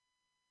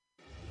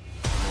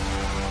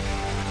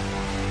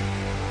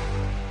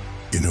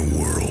In a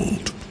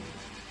world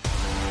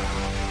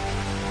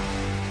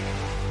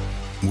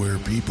where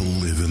people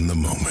live in the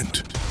moment,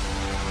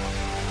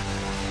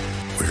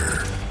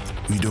 where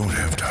we don't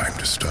have time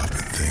to stop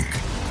and think.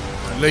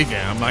 Leave it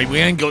out, mate. We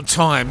ain't got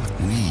time.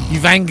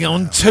 You've hanged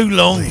on too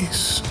long.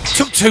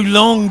 Took too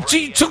long.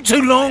 Gee, took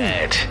too long.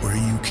 Where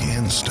you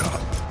can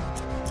stop,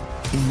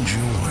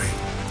 enjoy,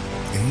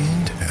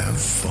 and have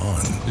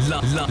fun.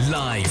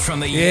 Live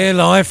from the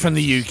live from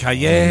the UK.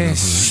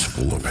 Yes.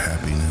 Full of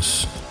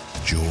happiness,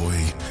 joy,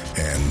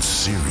 and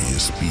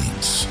serious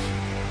beats.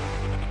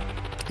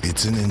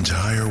 It's an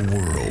entire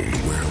world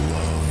where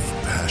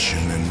love, passion,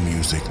 and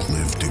music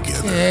live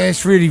together. Yeah,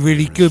 it's really,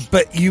 really good,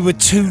 but you were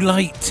too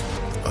late.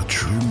 A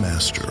true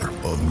master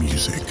of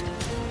music.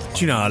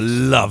 Do you know I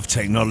love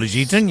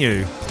technology, don't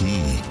you?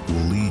 He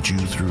will lead you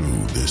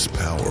through this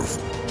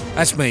powerful,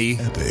 that's me,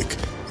 epic,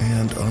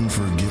 and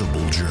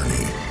unforgettable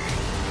journey.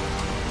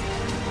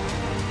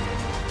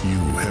 You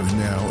have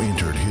now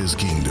entered his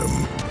kingdom,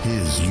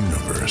 his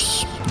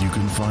universe. You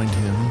can find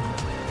him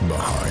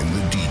behind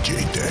the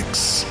DJ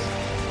decks.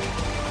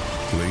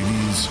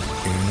 Ladies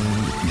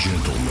and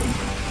gentlemen,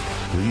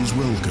 please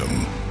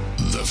welcome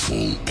the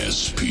Full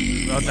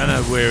SP. I don't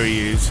know where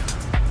he is.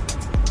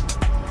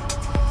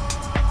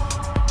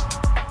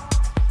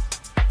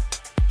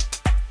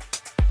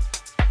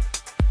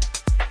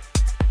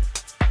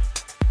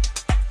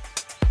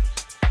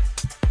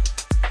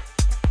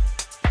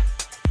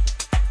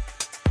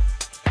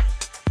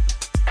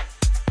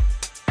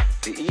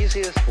 The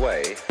easiest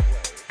way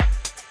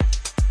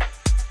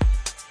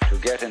to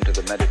get into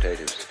the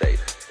meditative state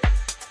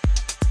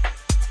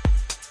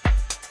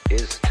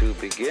is to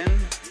begin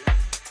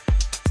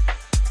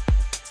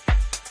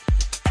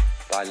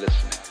by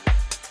listening.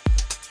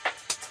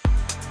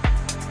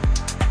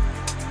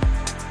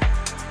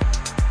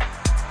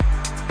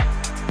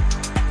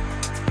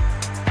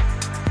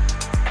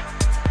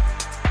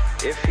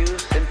 If you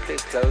simply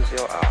close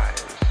your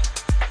eyes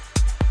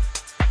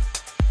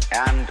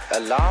and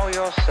allow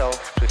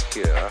yourself to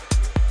hear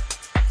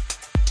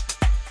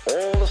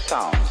all the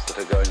sounds that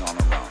are going on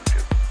around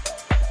you,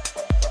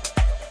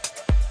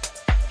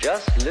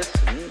 just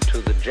listen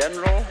to the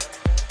general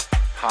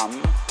hum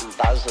and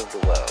buzz of the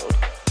world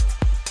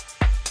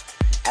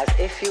as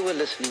if you were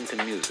listening to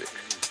music.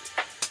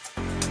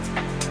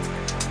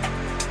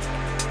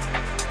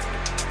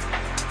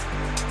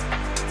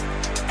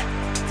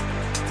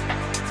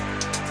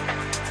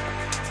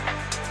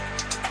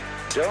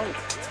 Don't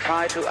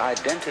try to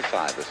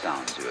identify the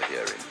sounds you are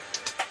hearing.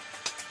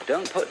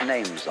 Don't put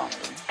names on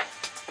them.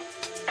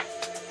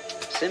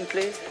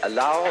 Simply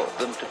allow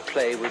them to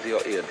play with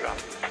your eardrum.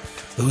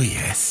 Oh,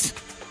 yes.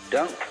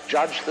 Don't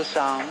judge the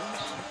sounds.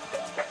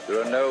 There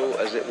are no,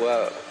 as it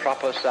were,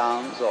 proper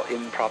sounds or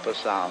improper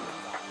sounds.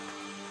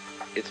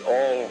 It's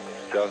all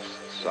just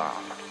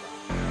sound.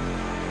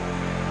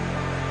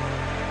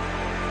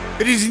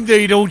 It is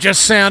indeed all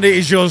just sound. It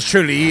is yours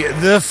truly,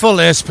 the Full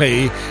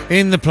SP,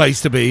 in the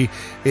place to be.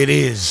 It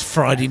is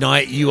Friday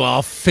night. You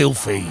are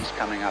filthy. It's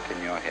coming up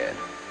in your head.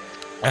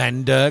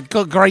 And got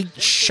a great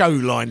show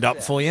lined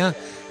up for you,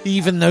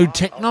 even though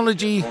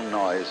technology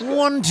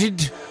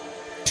wanted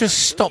to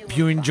stop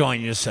you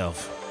enjoying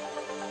yourself.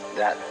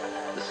 That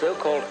the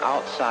so-called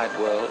outside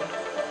world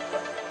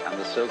and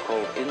the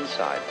so-called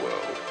inside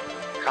world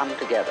come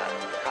together,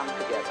 come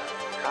together,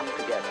 come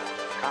together,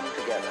 come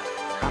together,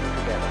 come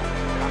together,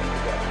 come together, come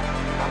together,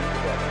 come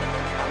together,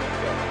 come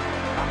together,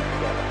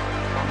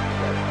 come together, come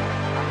together,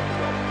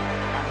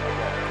 come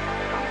together,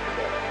 come together, come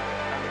together,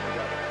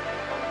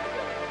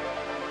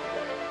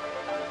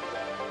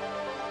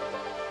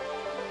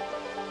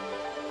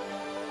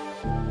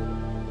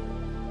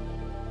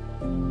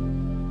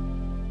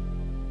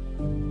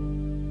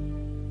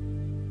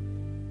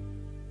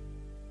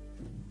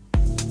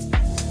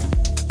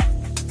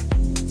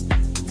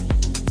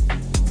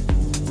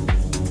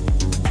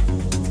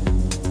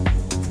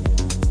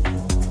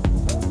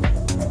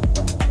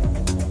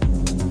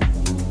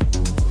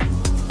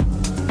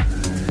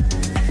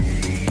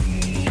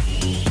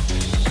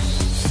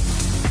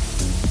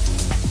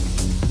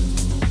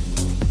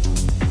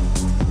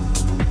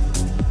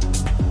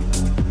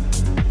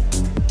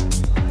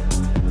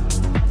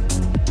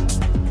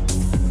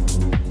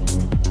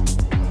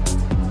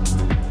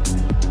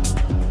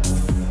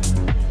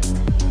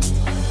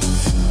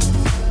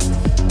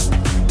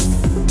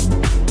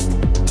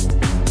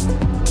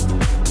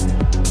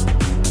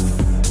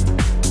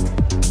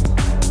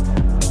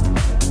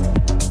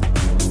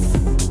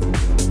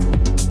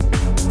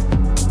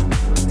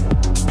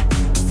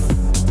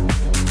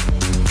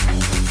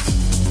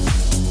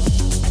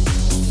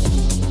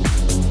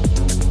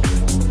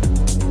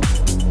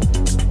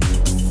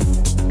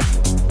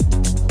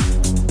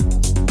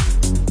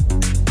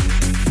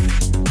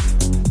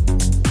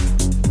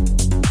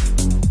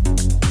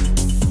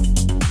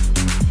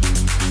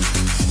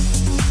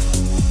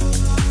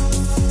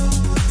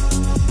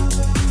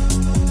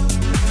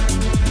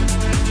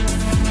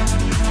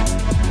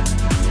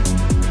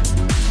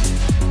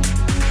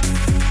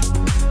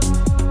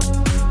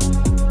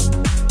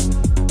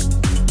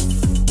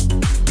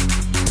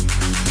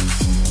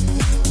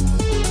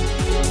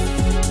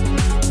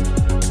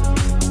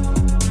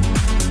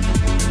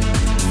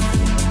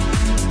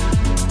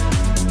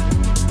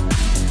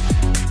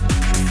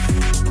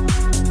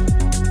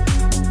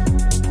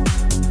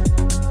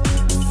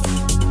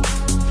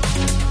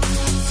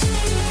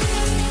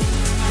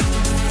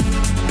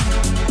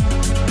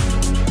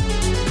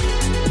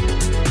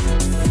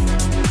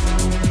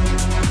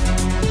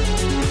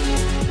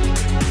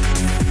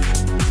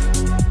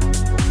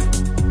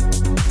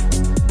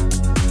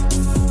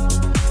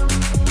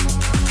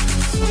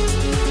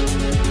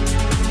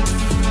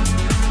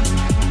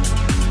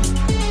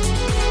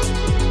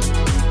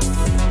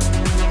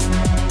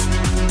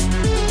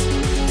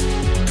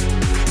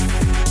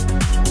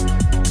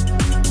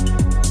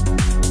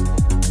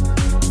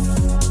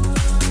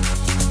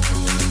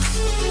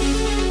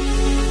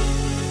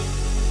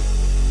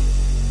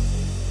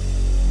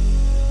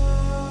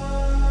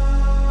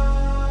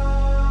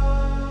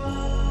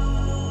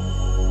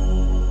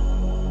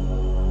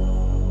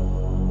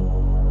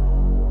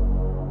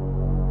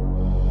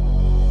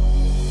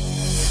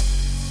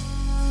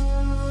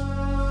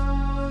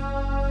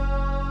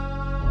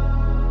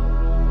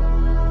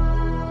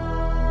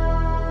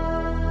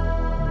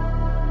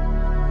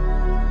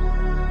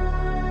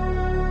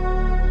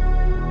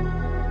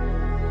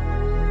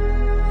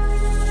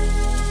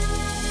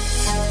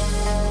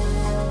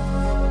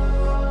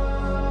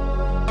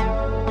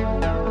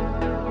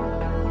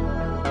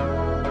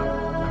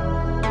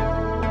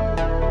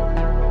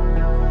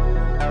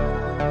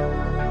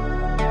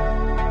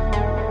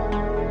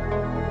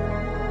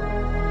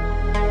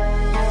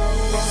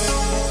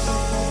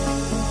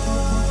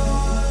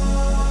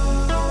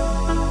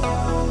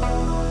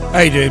 How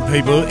you doing,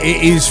 people?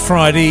 It is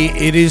Friday,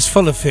 it is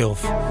full of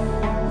filth,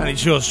 and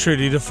it's yours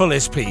truly, the Full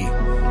SP,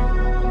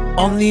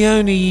 on the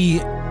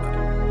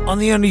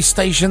only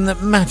station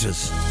that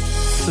matters,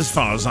 as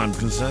far as I'm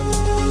concerned.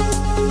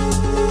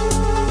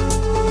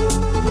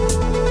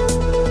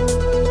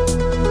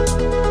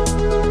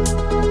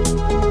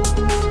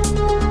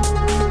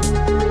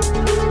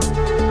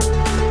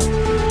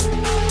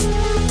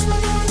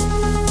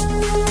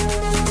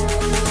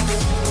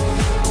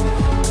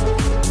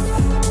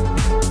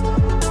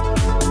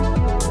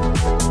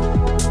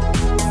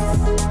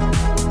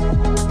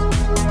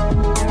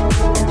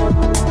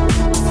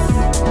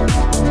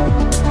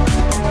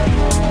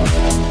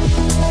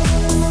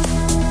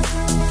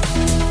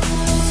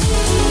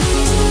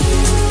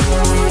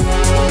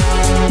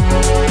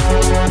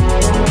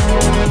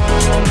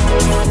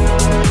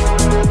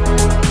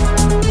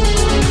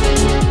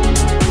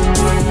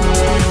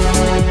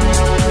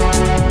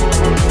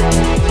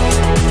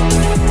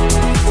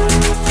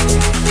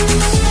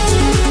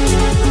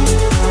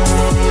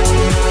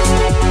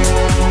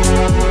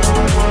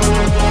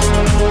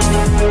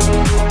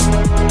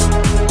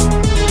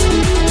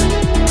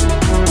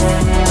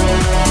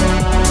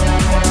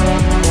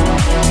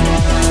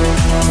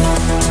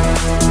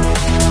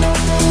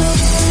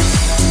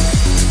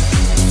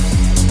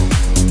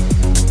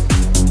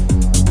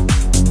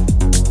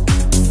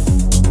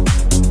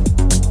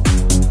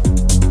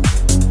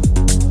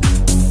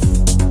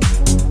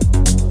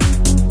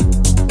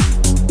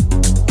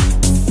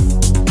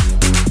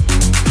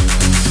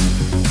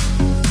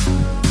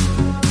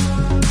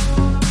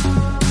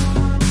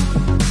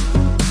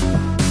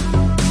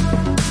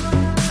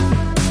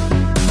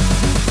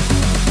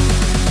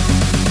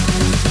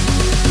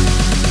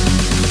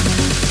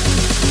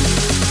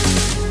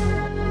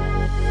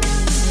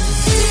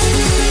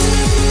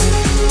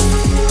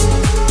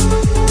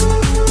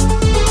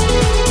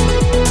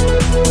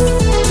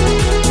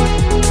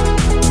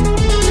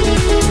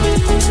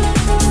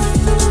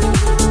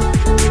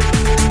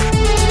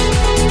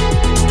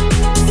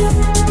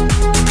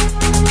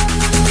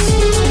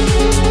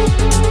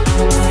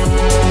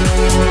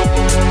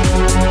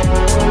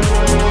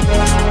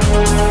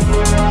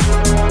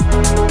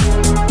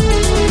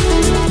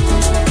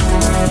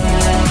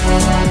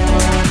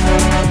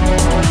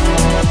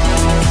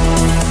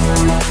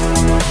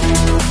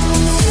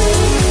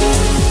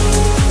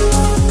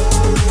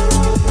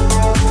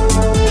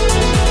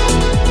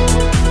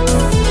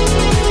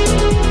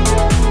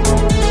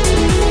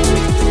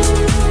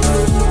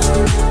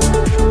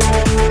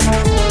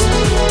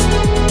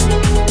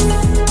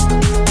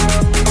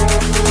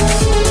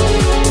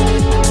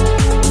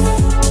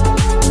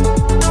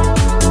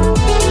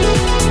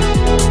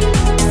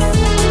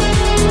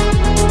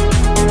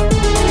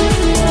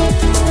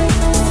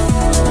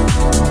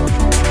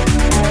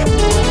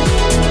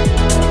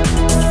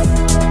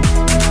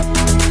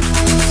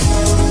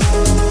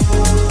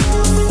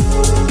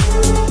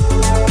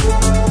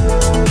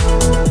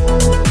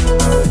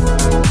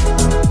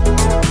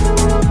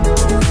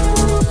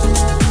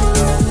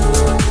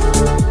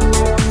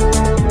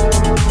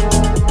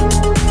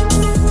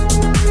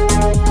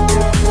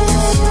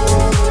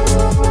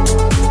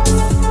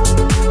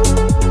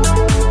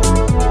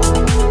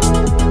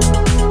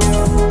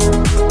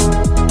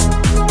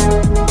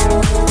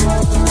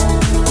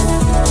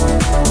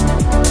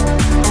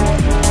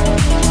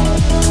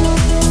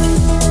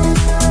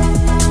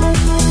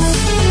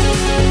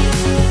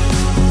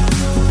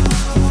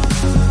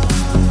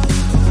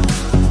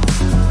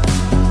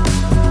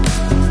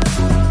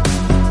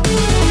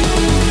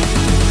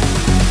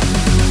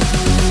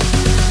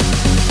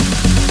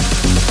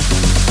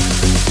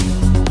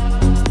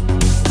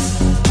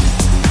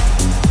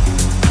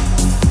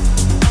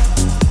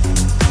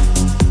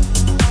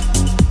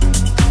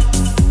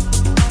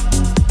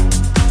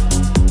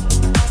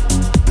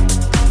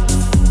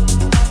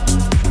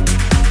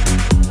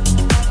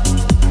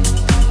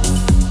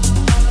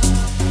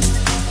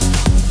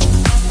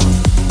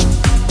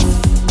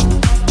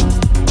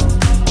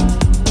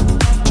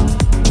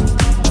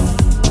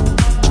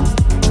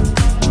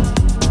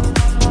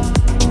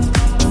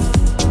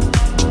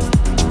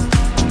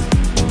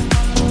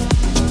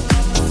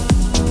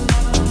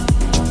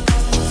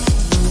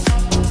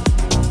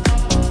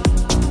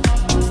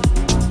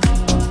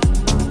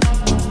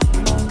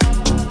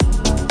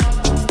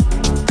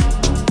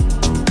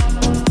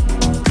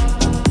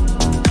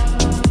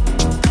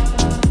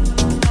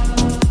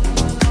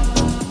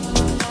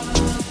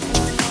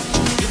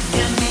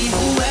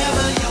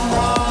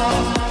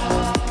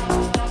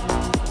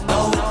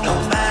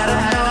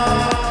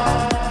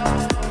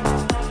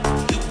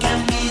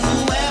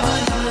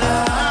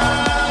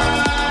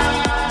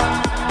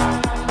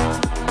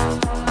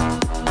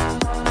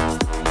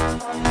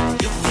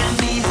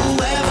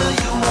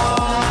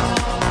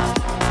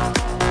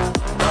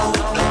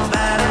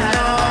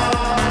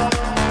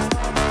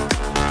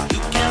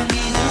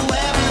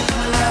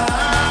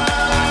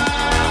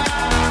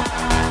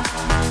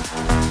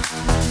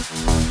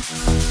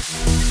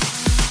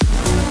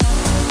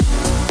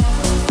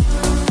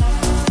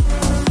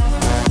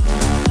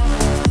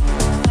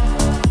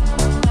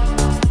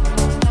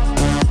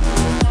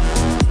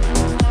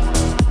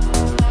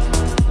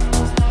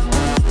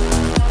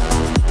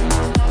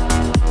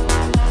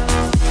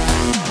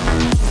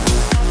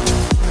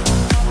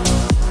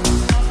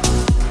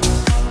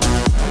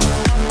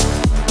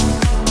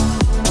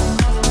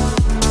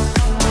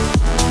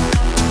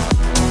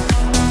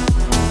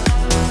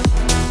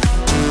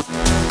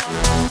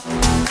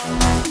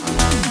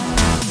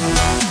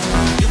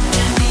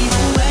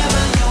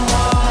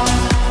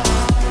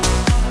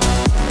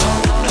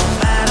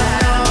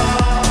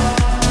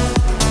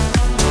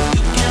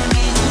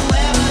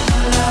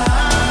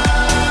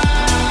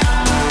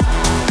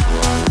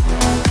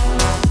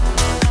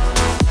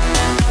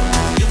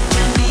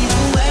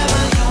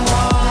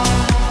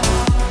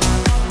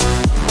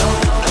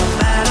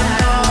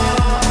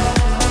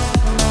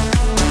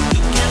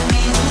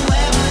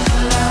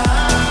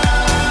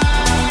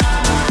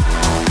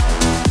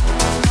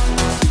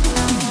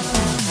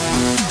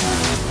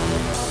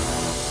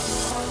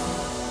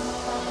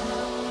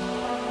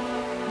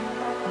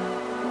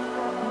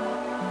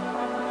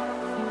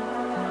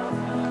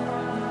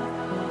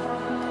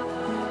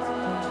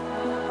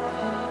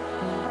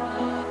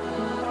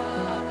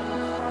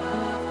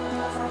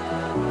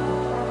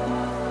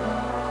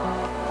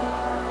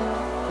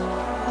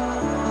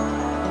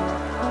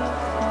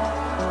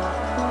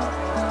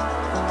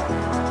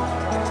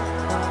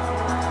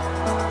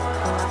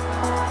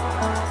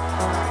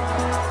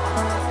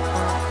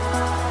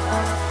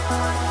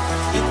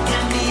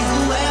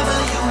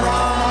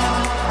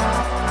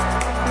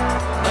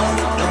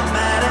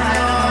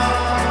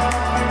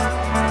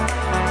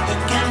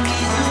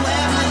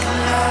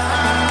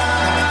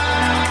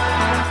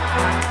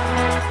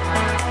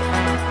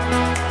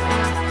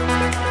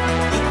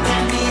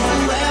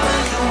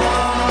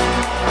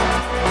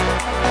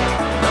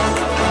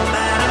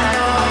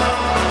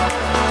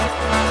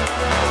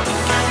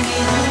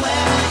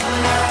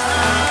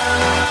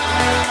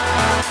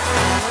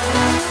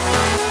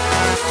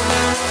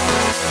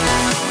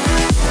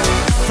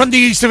 From the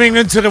east of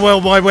England to the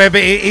World Wide Web,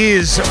 it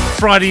is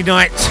Friday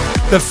night.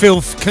 The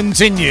filth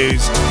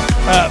continues.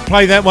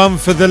 Play that one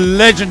for the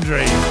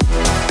legendary,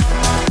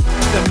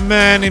 the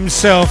man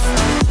himself,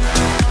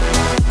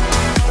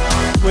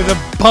 with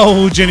a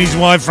bulge in his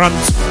wide front.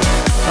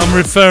 I'm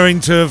referring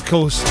to, of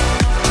course,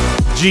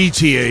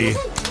 GTE.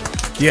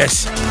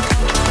 Yes,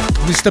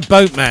 Mr.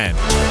 Boatman,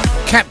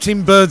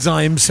 Captain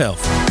Birdseye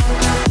himself.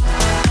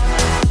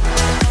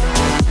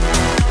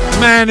 The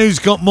man who's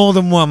got more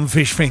than one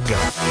fish finger.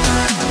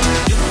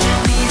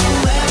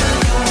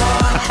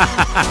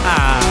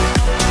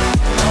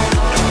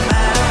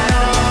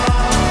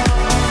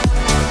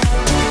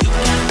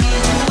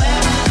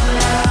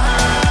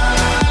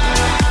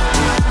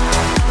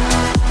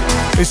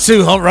 It's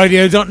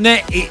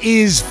TooHotRadio.net. It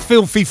is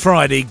Filthy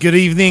Friday. Good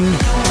evening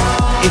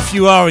if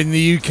you are in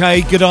the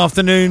UK. Good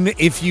afternoon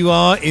if you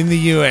are in the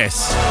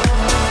US.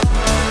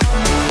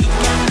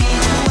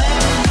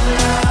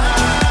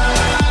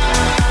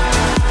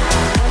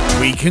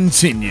 We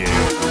continue.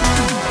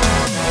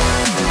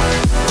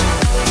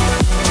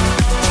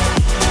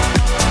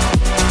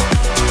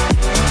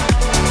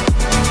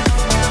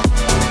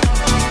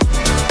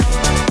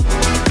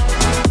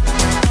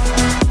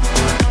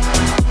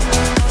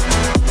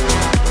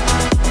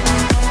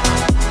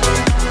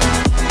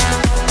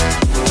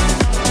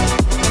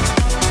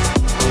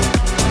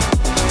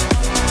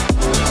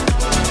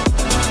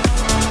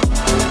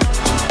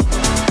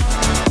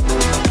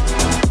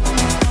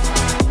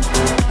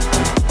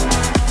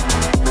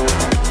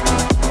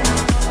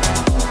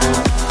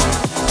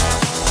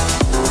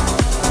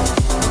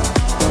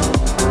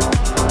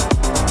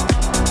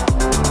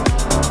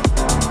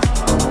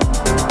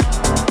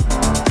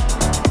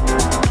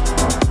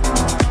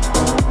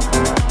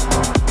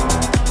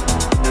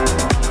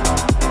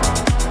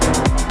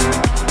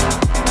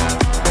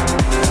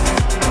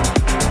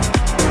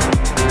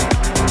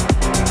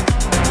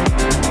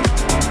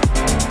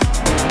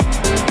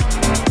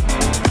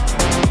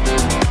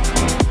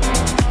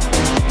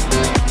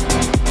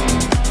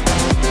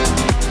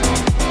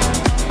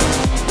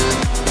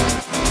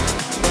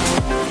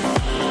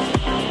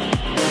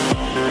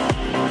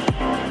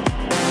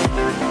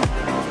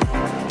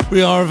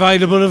 We are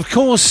available, of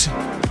course.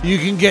 You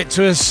can get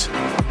to us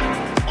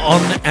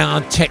on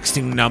our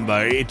texting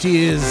number. It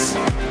is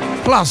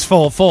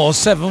 +44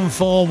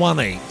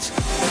 7418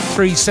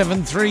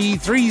 373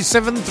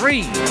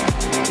 373.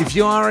 If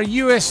you are a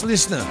US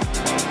listener,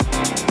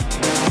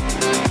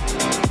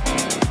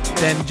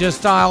 then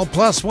just dial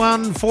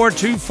 +1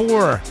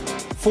 424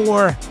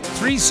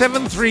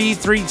 373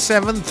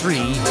 373.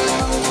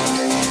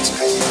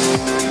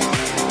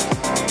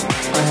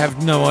 I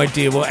have no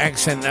idea what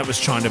accent that was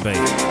trying to be.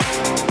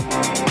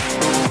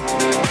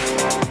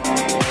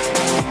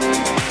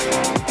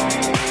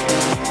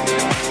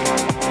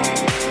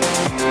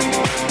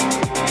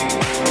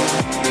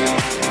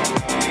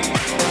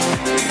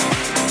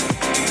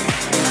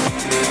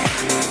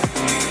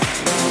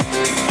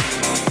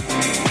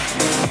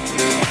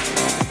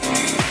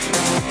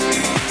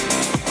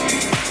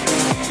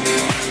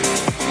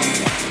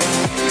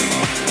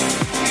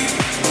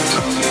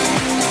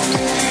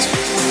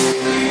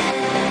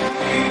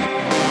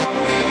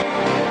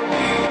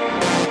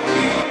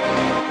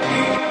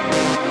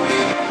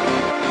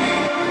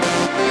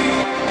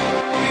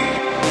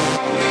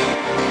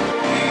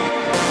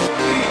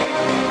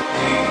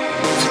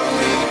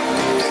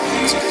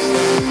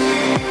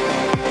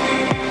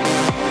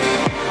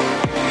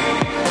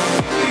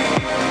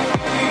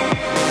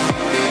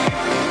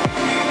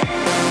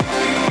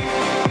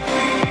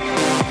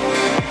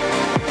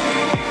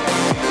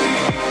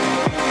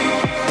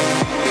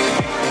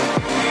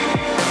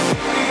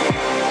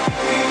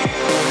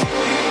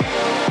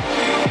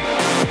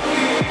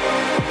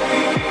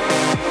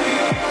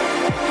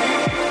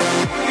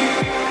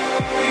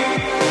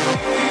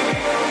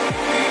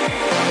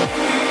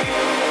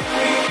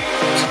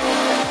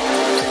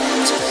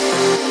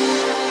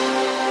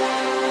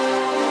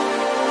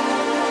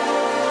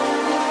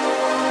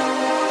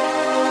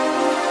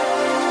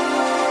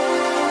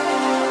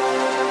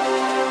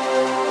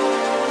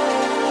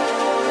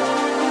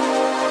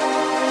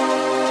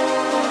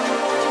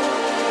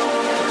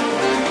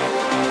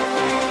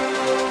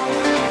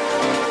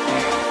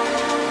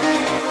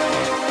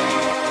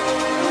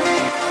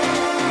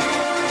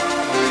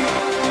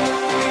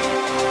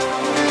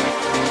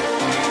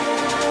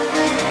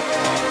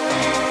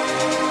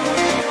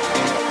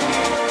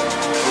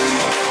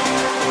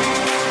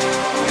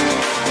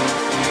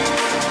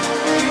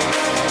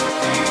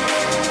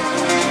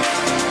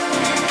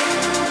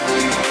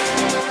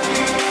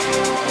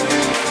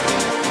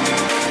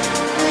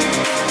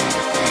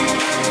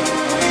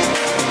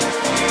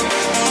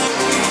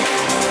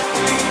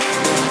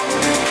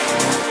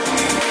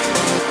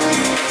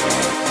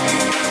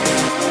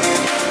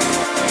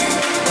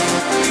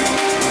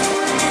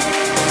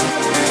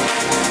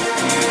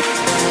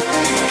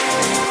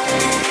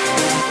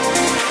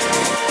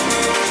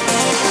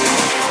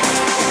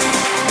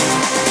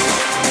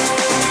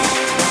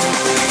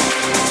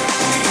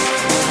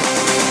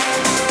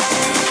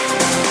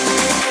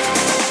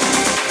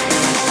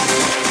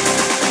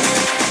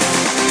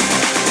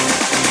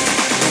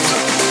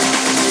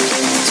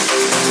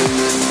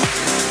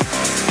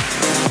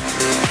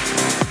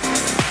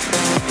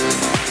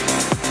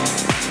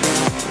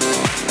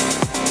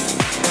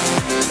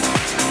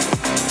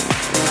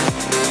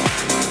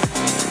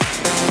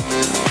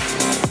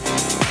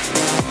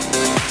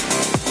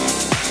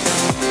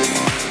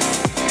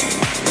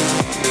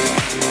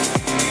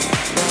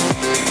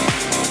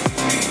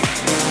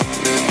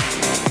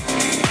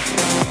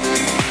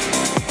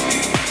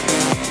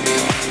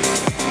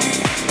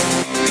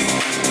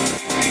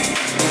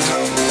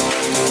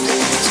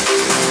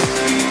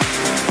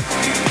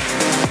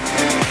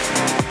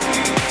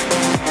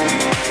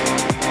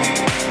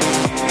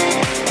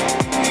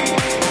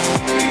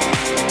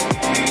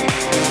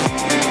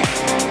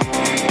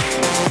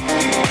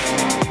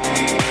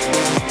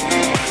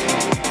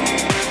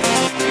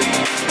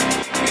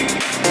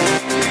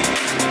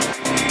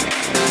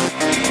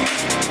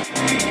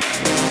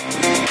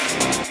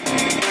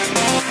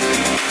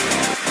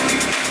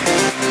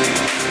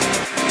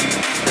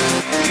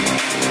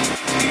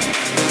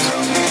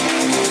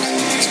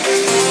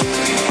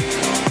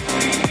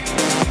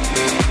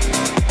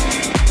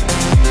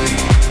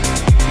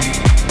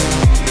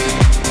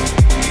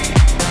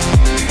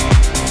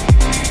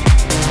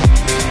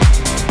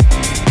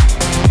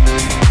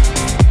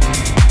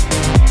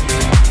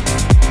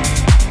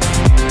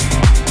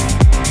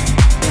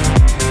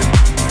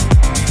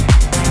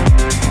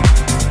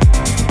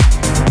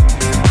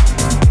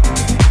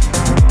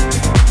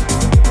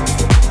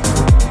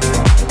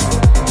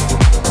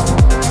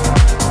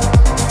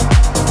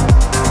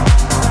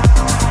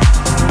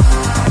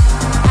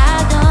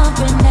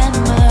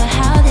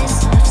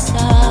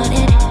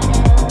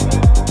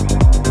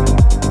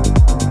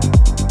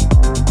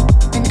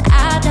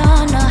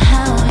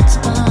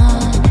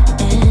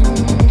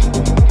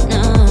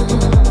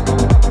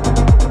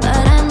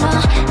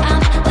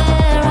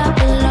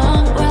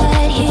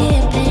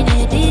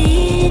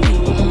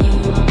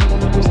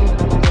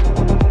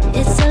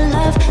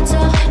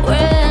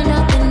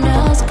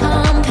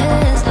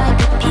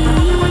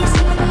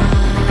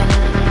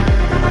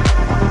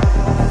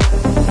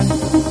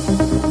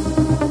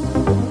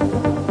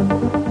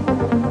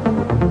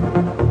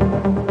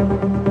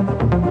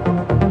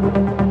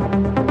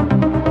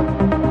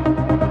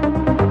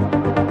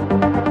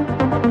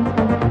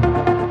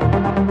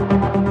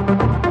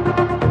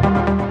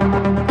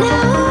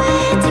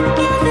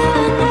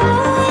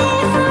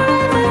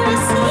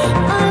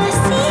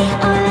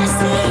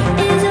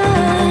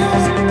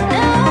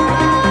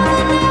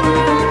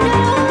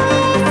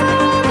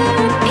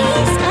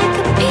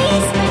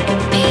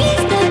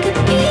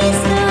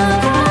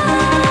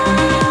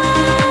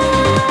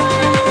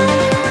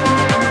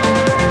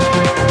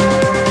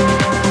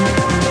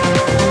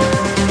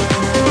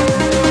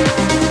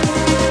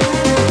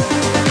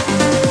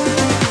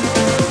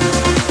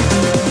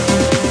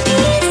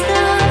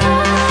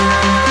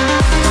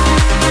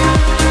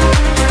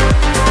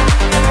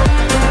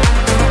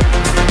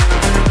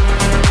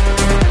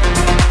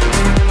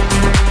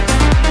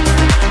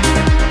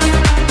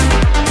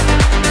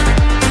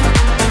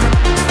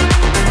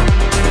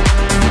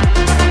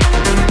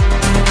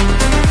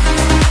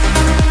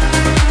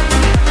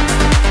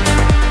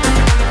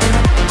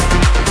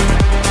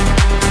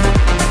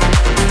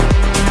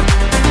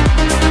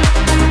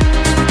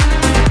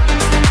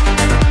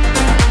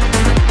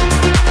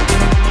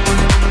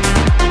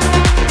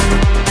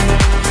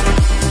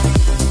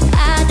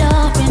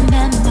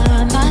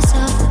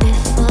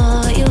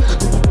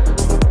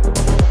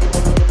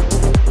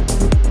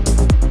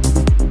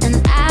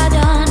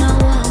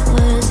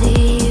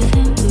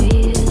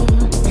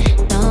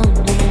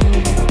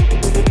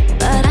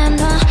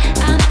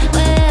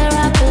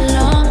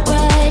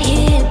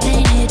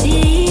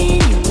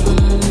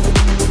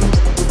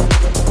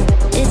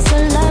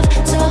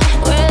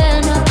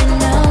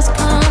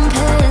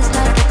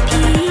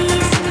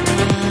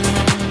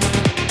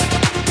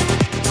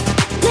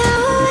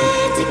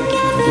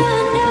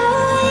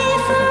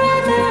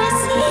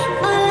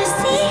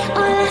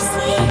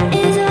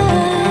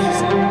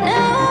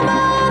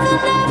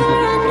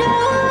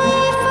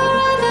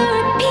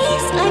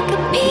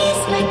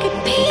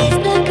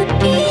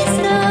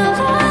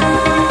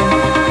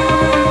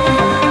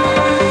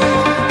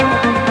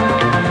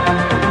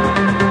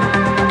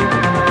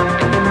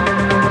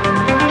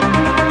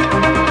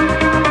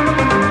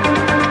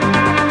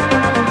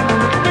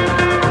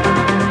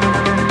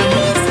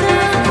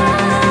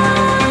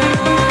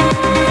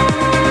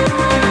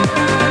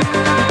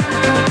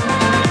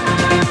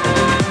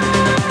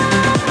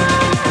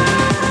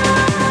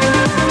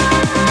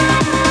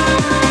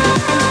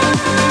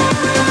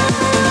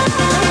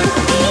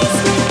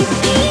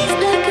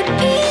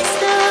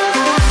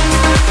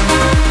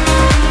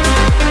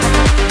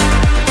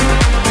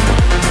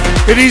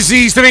 It is the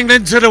East of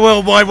England to the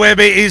World Wide Web.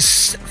 It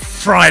is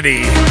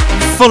Friday,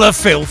 full of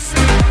filth.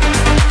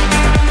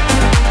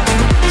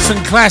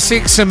 Some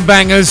classics, some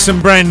bangers,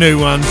 some brand new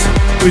ones.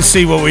 We'll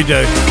see what we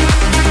do.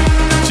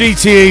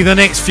 GTE, the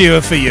next few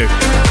are for you.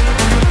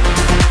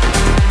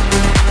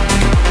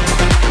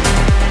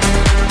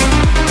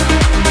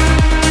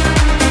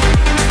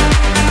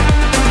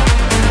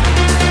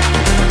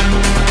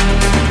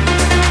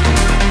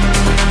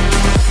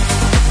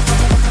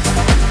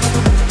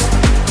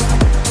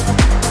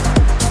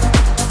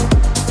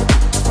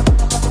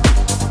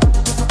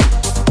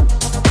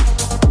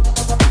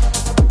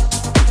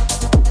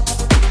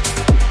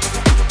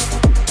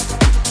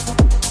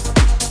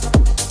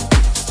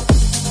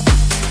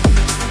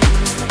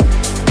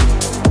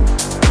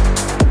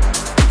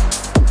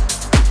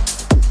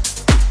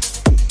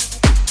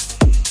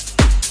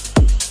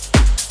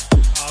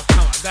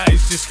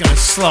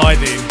 Slide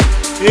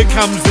in. Here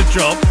comes the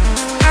drop.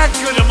 How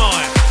good am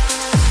I?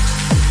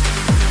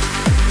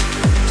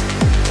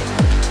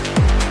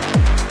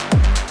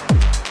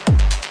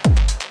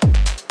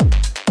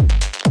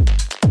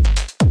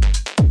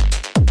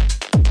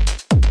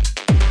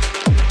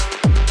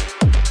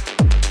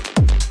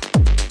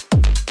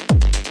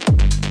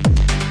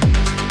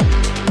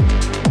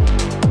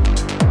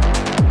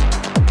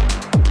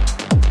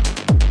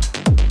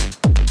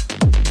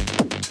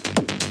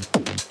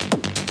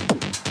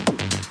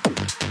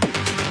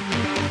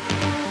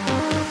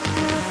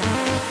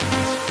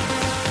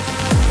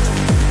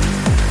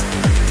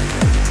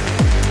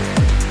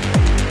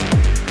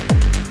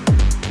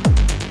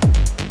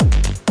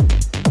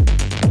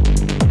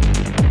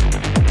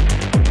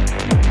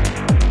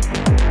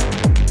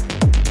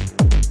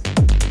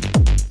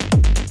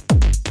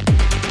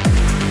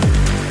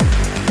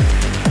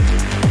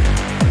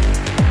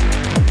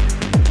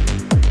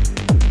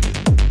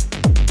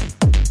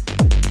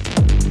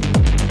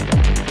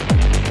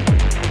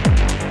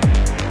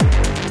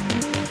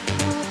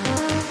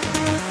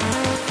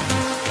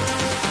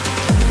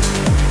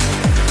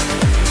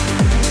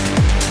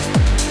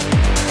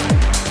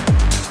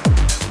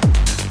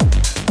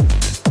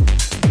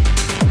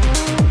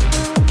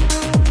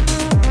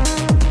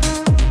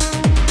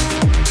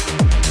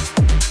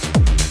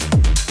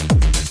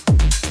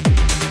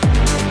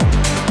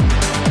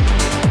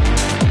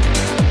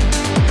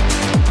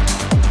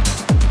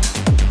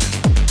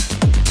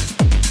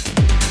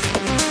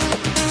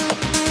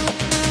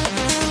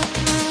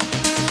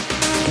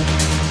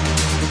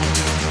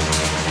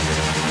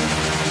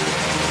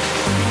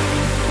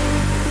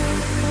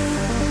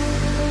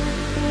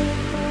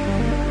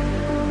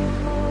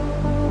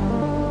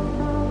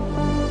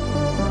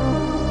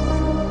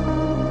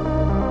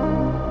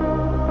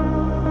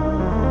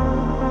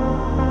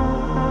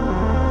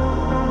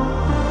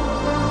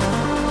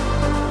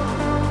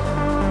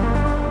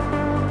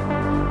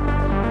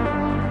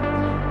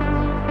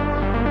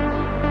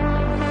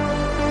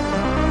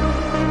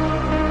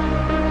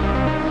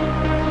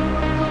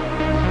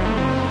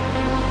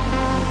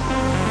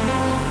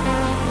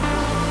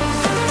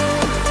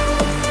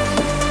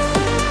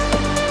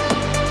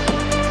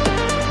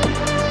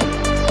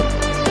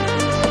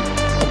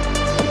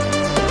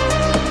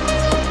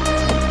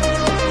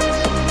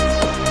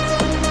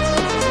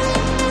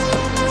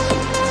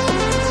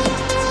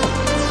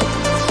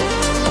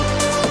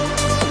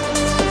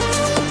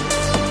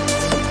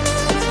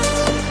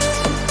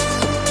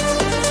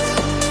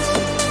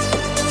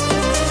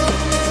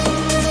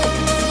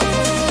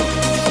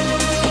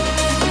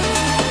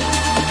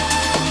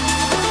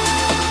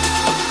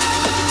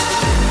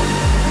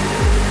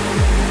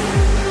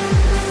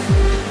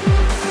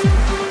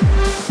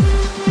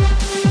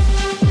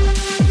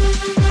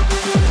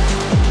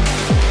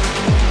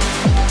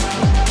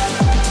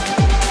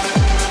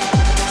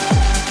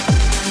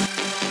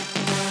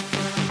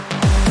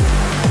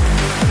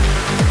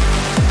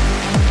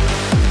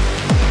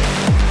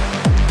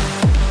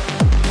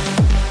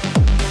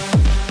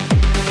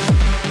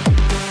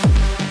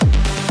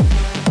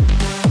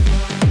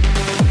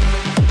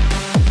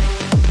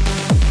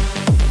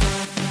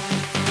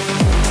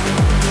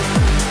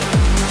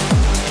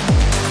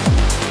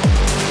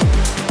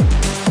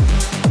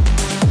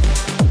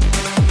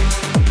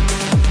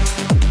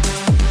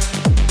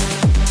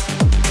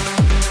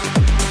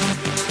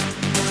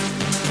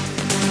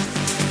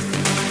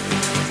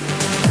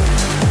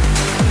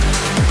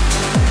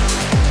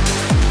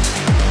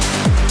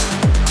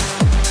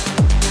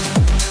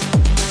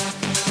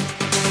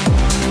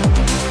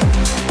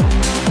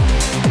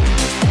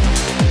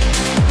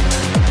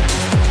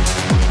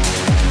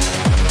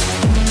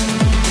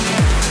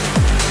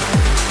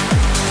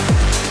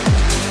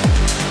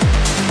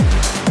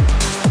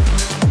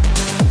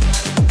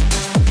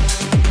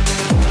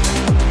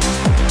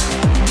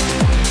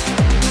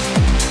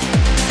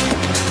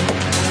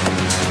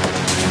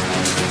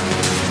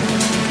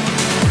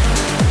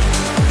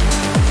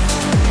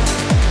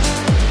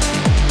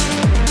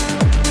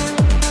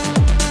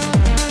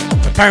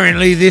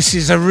 Apparently this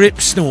is a rip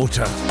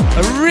snorter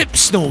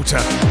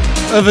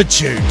of a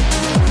tune.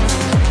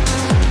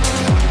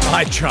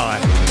 I try.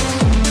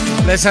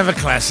 Let's have a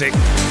classic.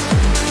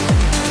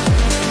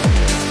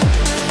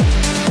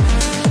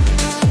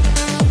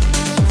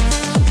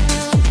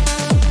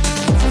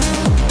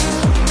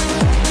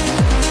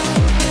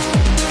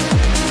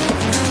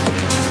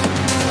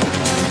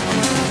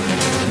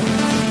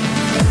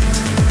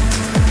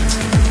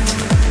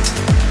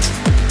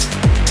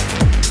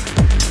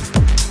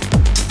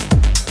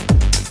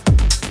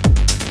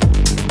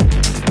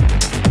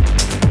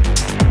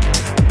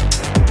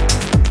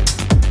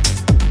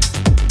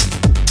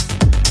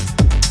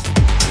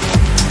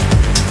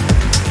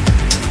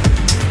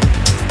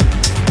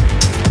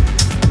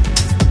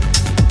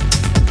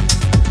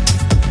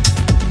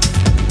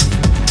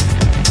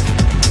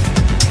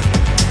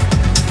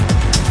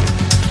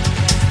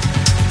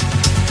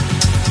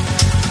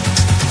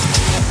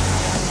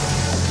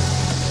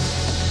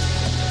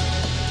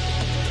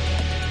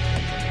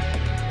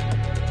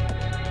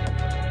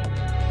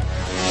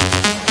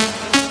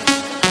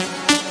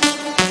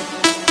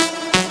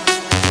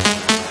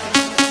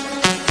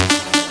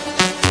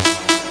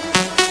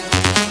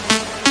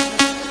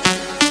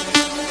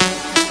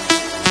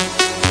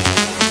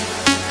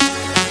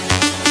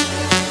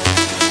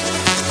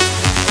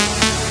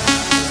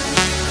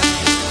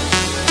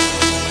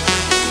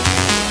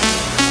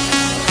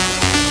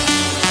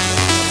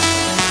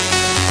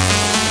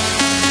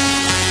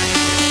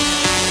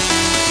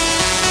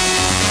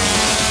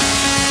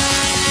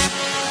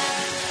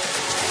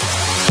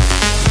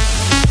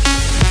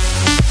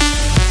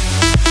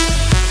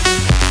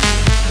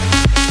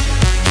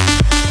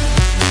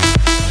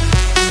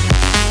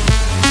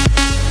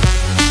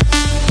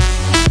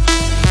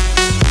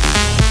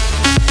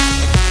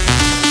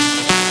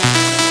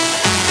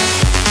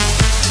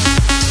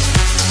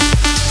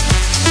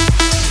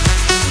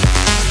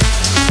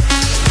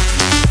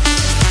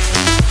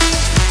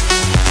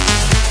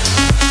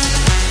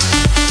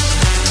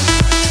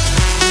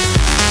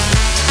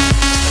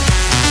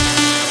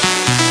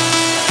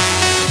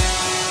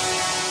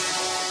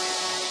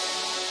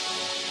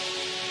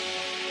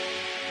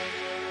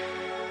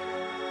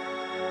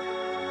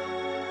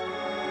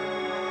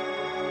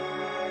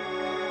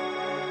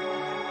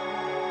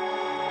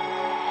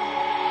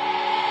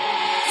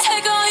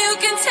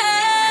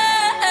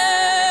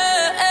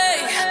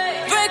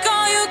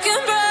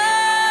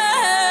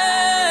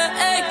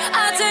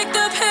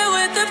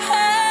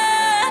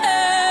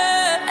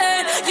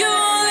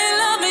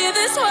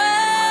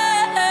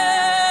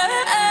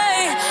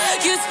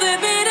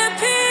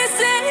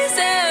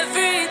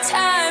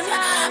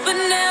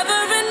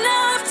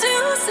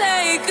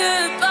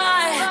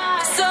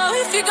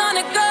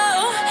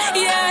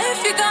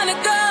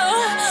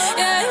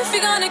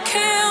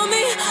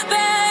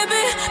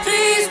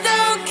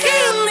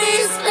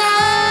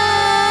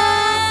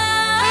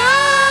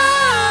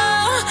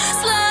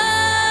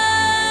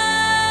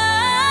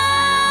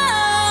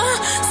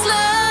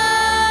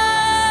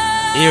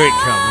 Here it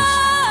comes.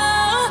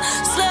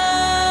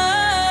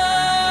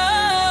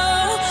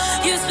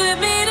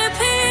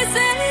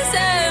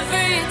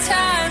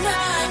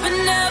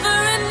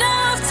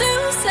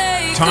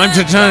 Time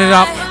to turn it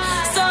up.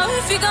 So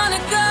if you're gonna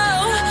go,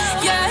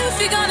 yeah, if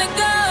you're gonna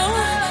go,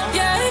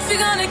 yeah, if you're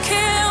gonna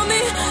kill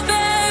me,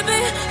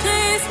 baby,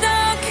 please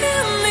don't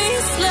kill me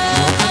slow.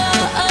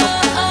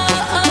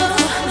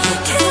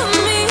 Kill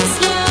me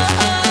slow.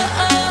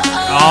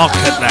 Arc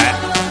at that.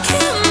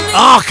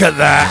 Arc at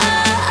that.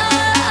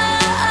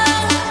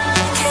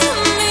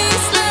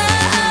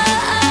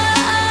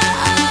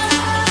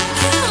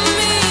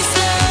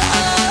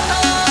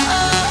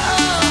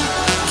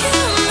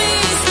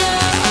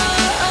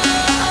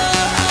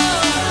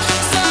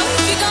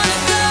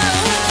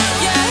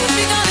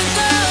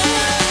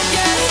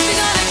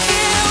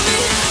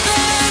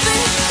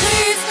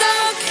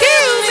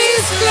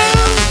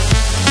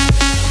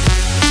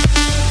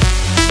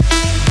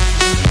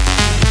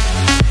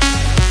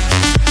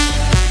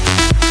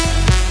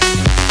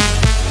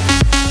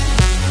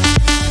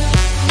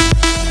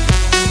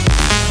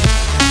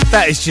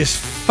 That is just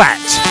fat.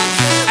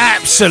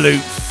 Absolute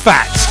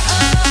fat.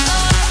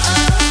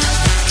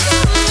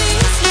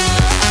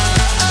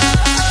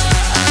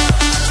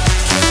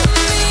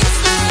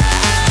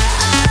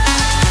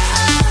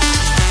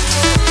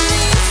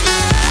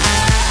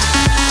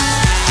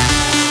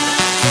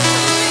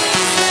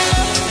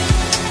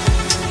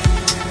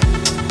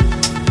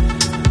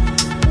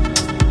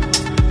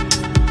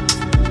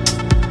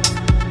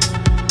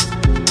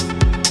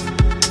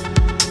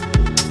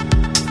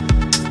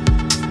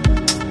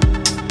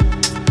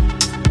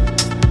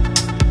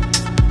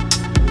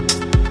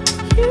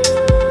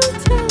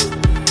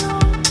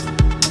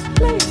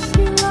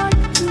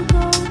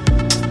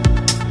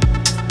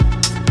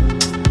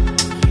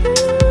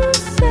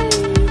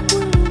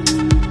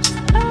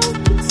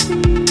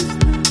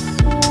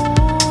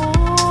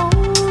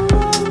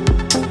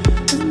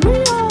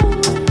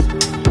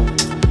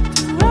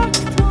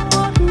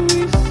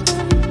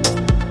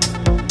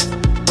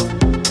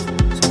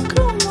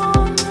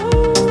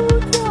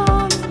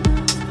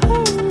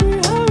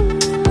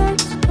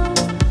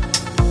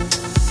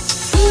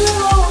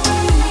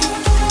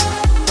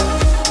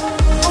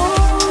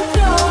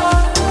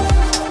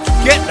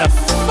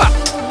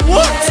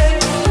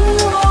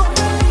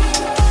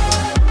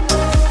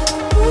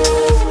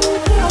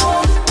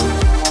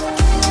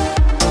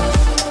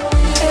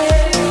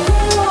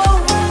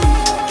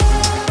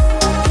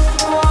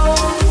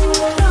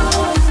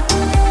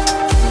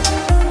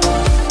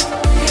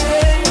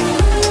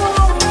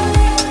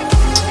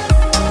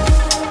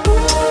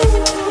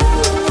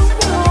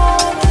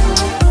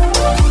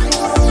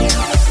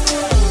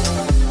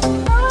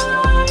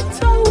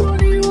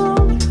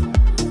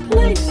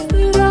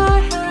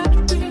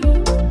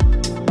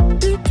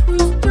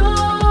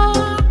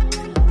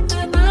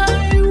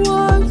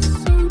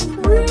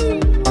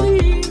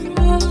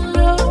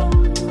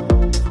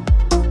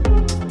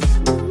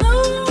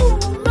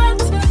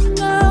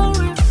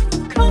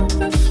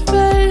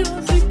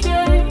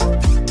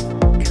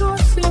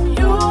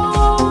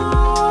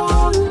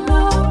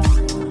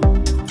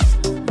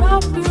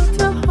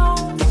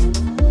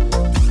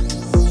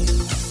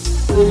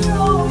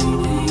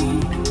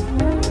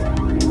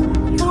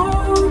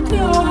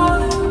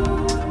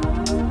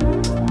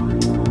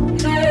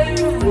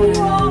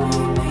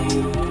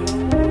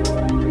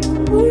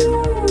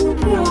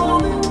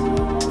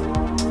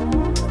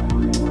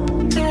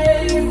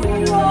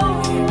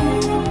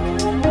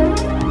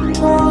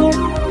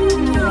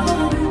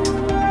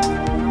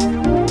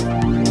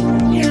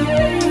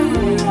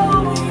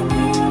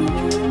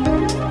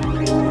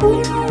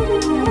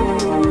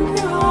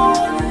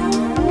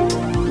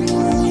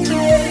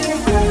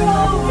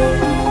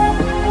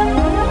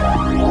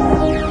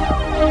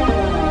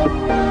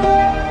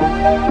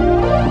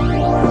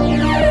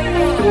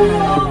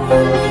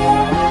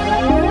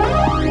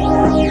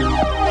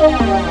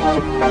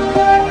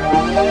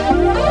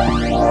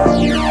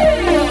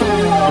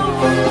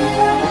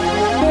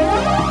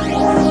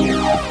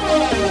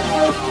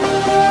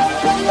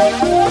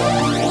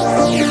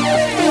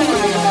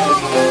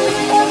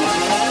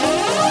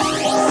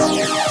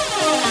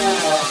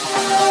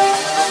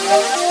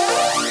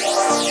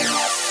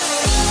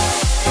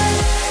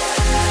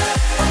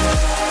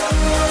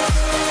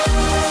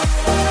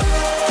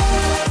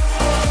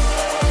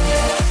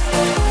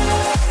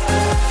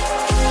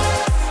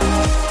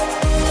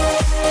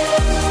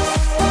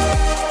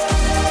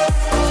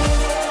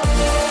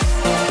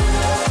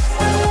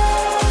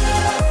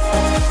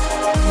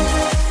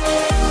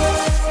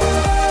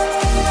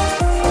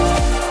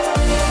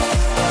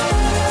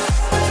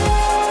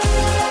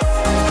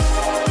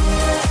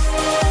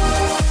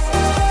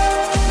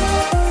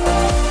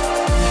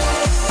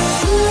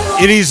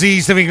 It is the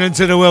East of England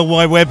to the World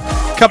Wide Web.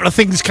 A couple of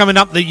things coming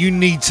up that you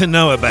need to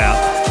know about.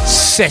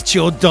 Set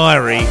your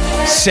diary,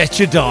 set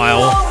your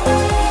dial.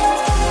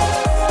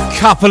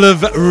 Couple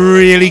of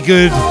really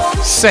good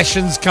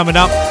sessions coming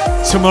up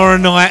tomorrow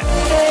night.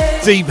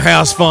 Deep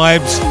house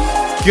vibes.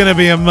 Gonna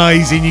be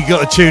amazing. You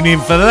got to tune in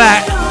for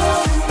that.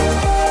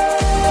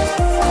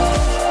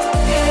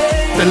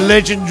 The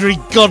legendary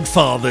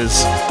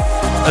godfathers,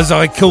 as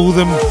I call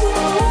them,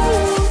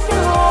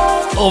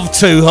 of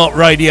Too Hot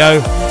Radio,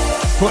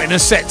 putting a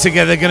set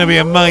together, going to be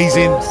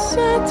amazing.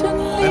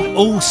 And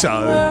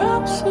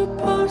also,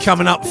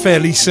 coming up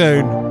fairly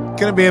soon,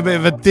 going to be a bit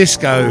of a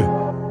disco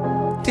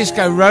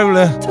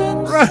roller,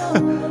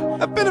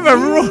 a bit of a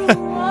roller.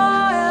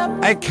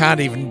 I can't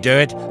even do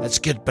it. That's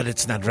good, but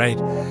it's not right.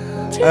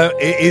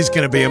 It is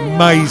going to be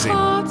amazing.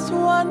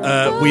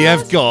 We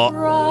have got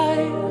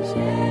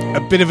a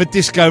bit of a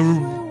disco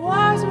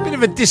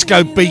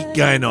beat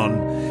going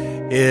on.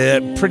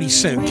 Pretty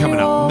soon coming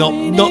up,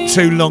 not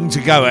too long to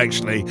go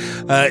actually.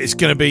 It's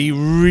going to be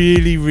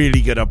really,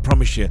 really good. I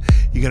promise you,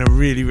 you're going to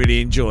really,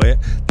 really enjoy it.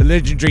 The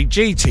legendary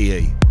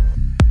GTE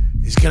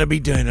is going to be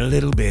doing a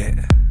little bit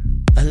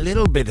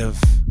of,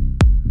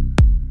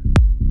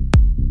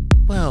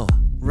 well,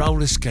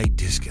 roller skate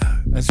disco.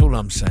 That's all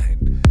I'm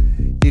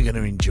saying. You're going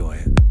to enjoy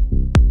it.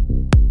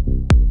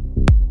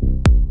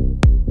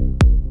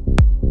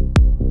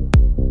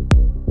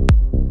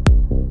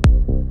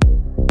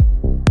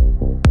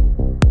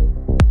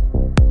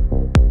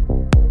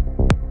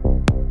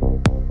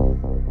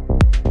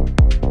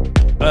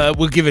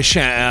 We'll give a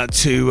shout out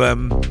to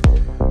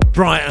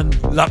Brighton,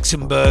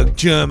 Luxembourg,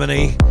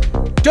 Germany,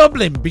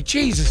 Dublin. Be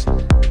Jesus!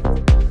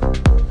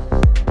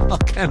 I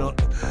cannot.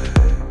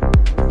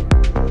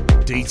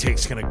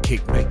 D-Tech's gonna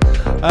kick me.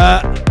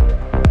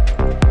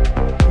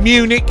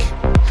 Munich.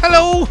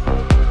 Hello.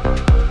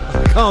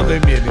 I can't do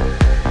Munich.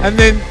 And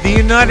then the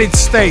United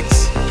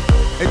States.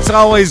 It's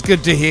always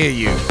good to hear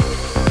you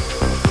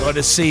or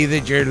to see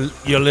that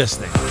you're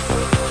listening.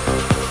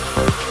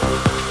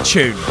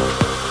 Tune.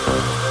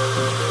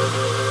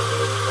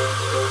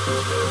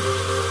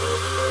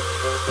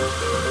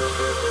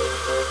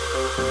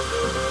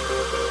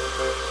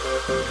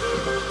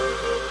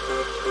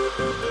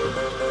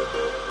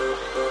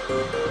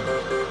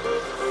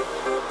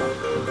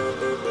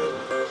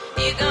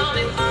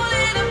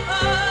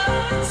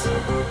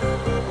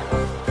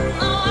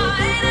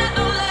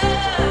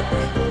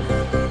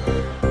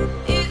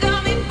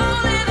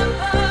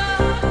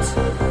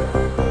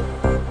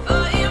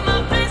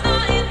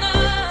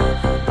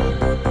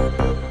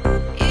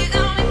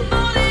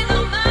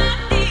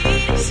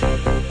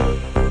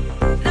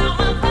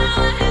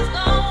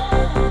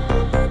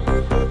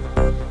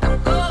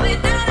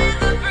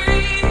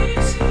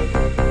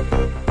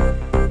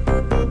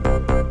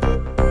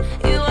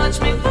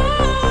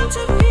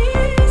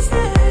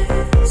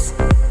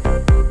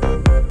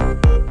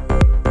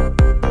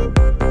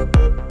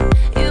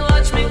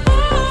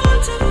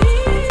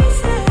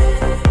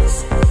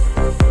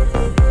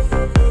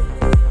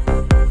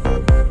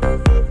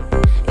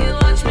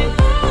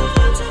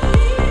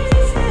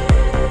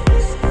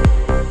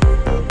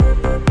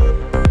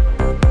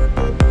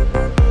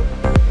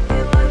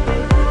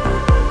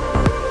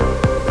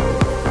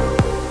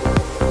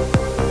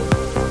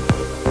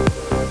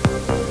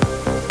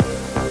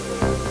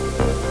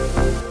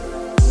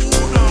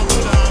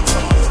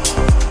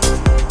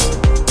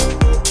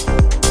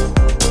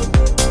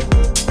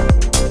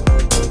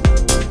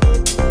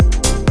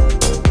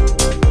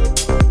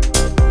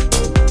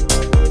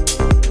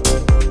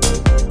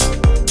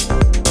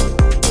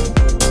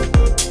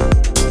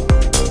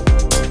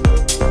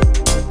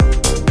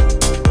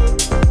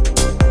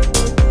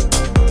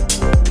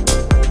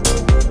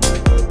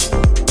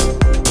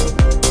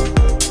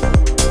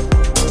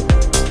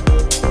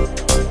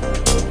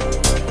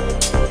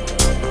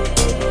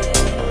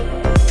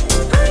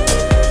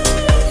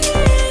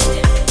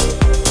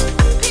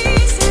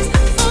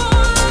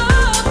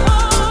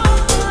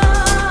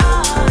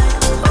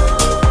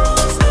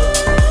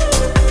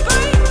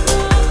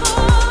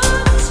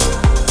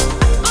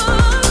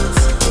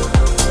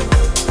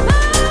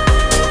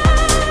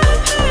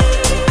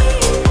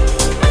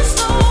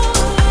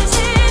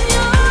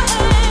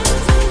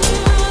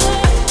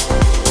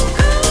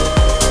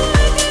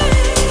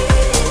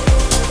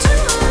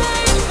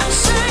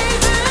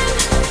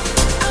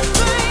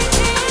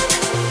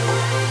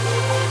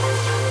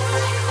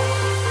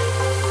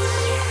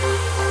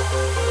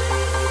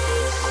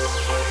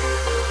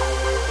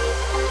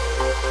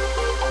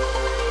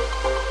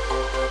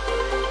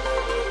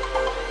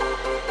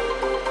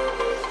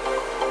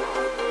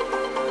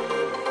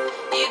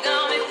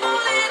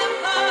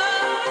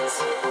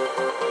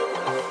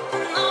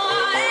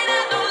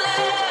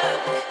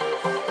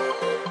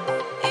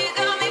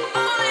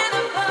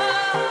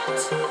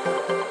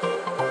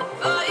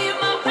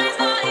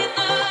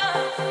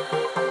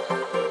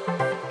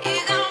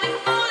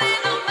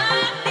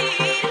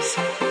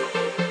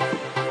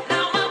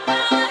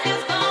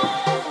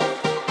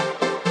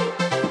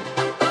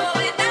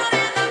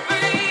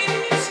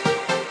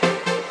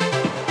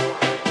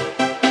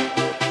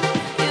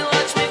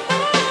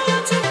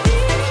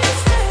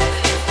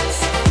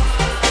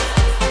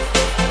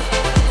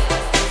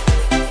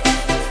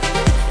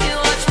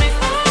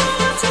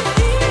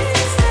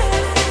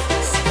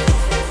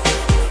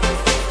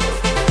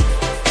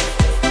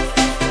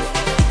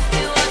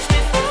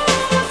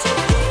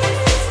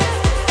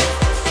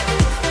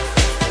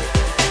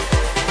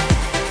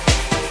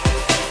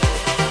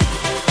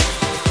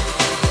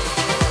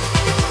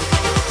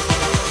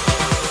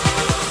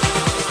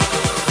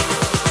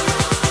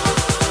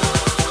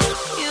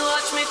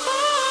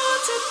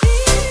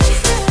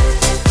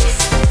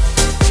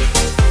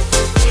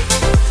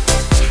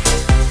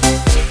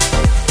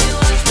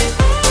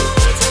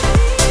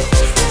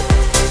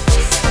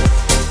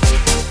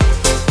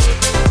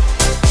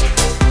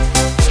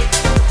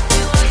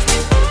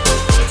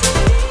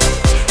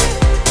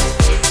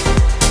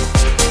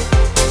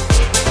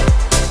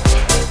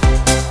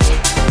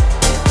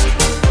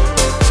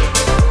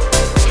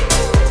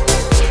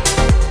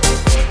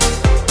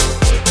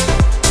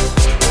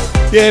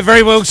 Yeah,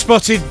 very well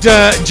spotted,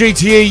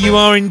 GTE. You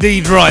are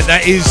indeed right.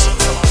 That is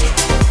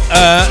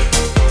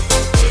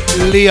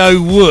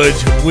Leo Wood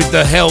with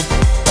the help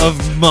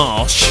of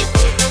Marsh.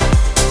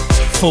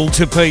 Fall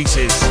to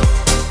Pieces.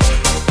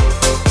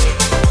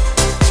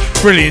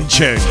 Brilliant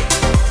tune.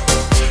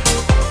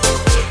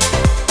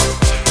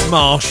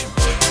 Marsh.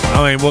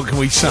 I mean, what can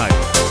we say?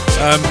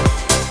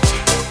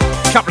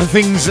 Couple of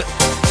things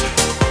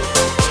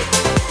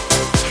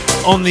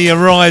on the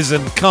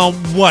horizon. Can't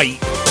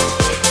wait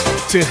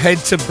to head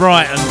to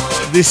Brighton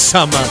this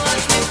summer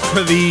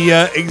for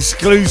the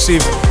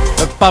exclusive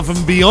Above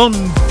and Beyond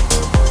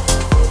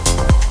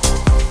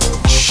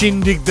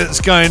shindig that's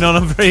going on.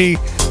 I'm very,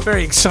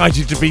 very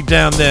excited to be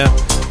down there,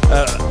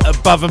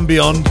 Above and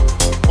Beyond,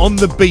 on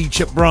the beach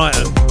at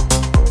Brighton.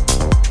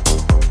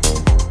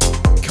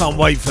 Can't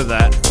wait for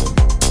that.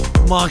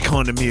 My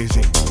kind of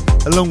music,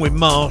 along with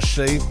Marsh.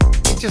 See,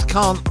 you just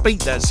can't beat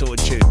that sort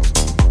of tunes.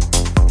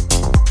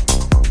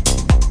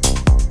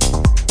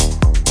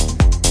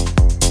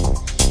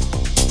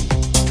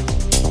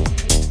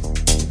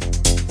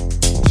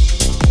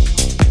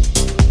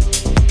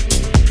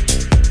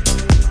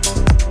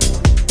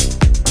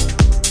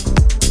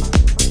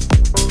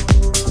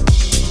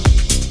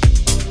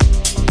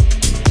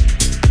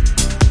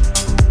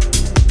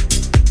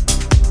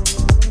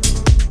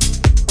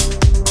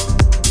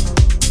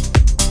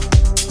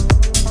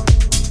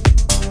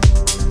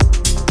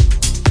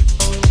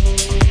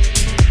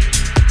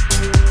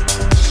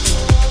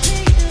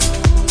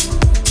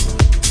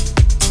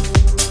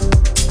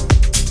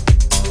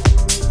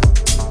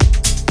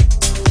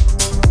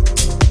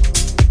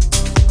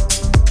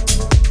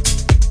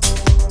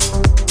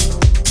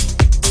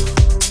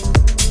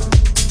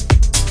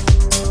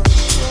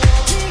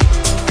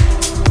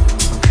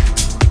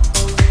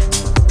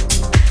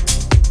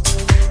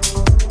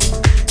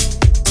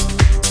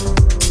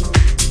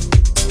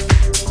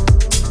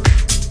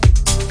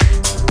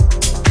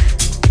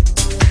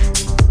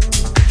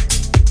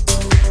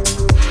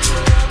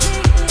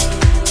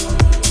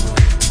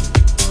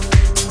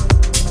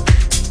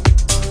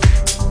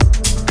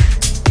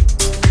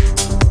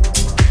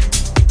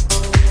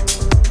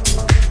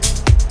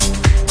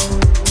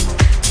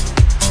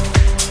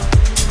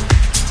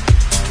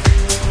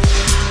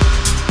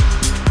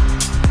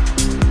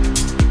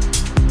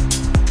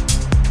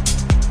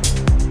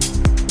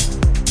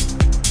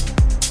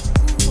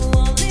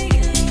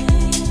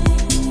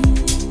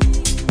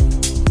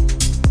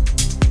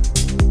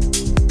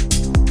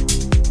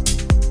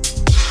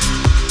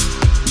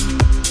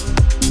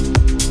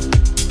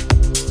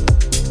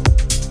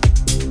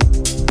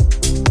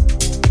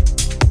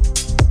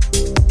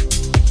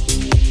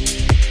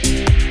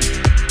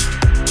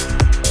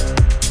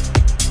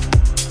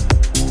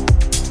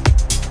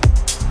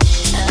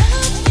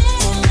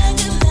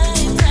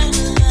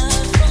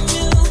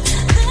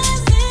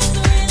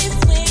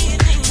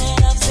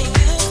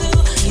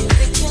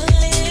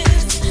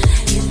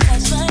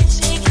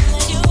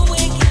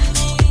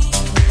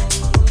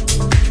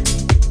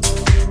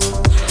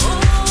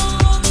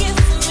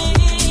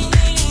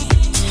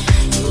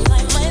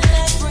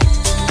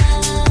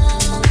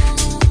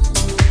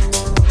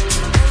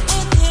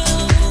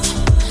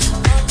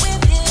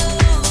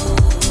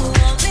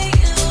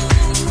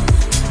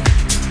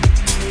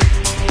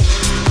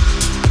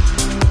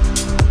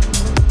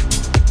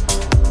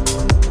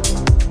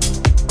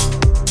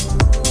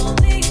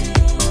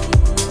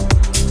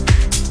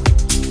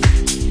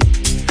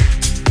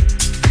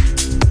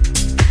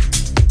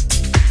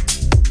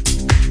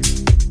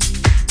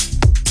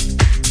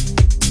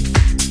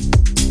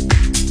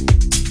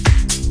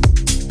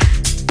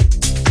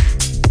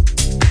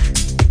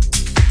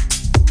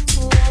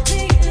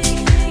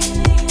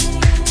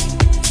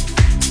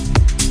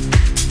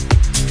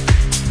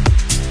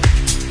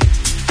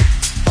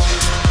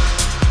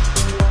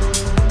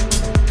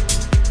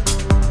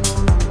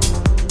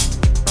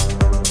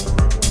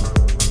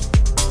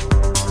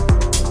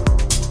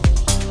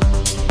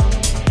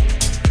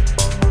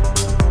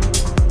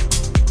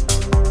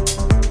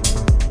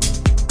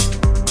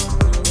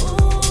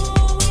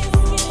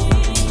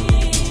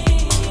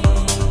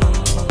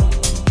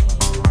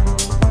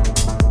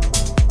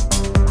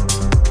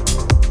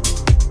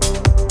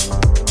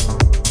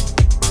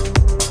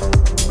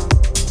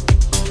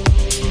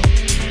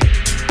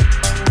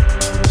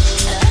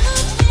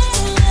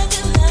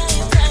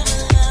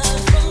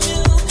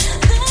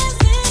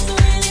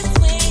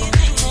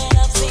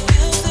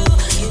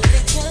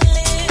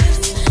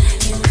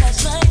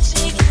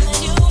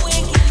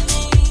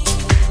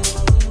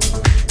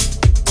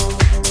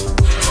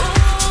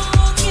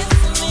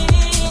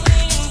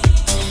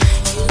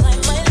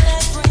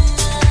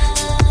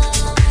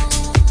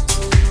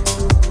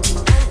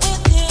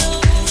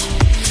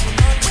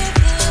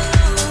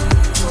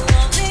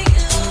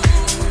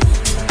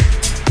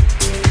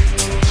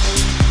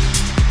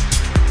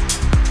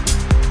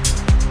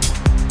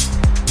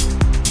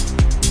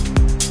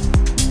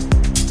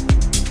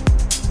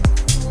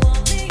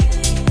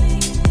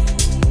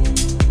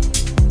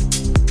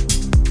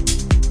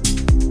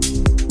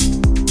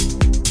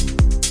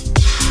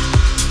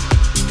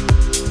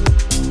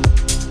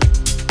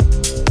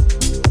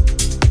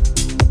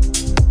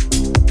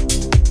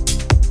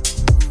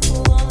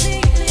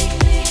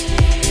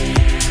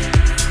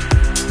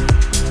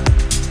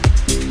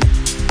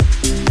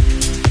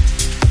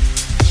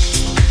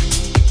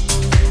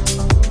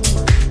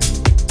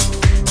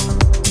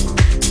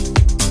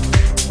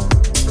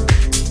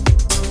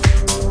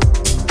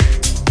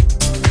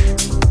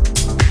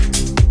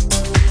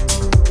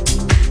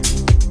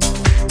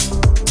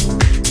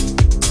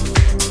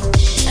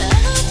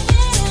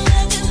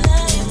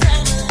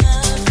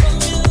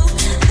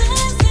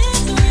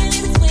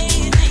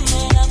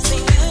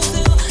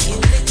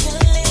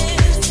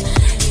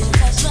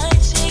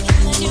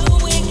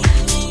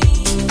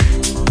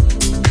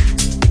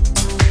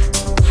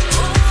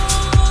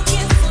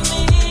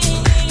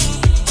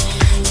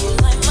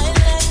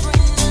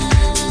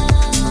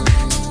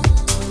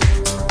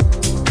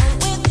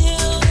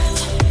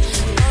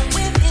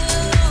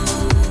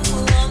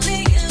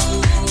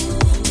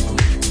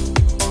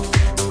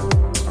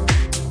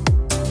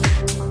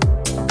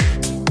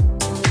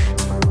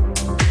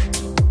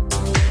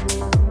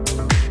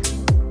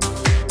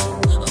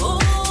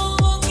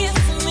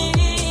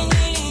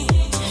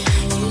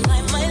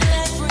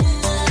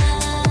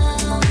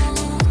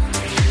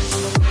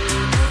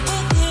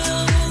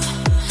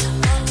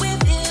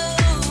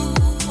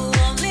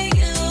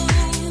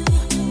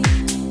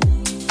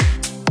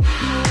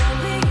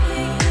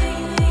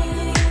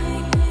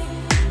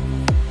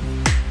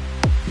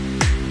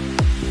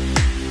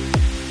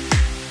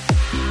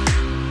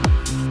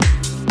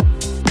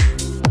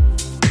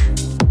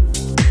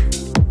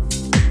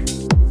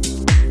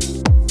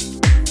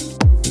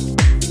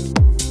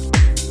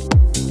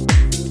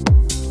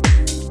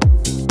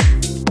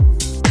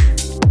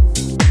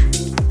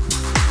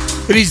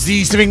 It is the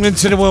East of England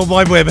to the World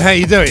Wide Web. How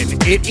you doing?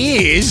 It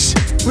is.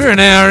 We're an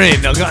hour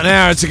in. I've got an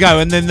hour to go,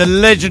 and then the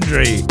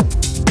legendary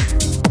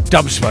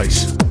Dub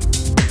Space.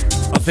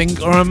 I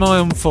think, or am I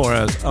on 4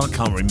 hours? I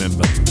can't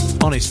remember.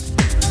 Honest,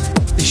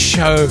 this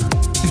show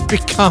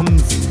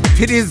becomes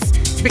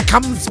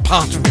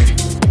part of me.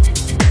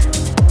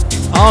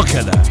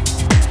 Arkada.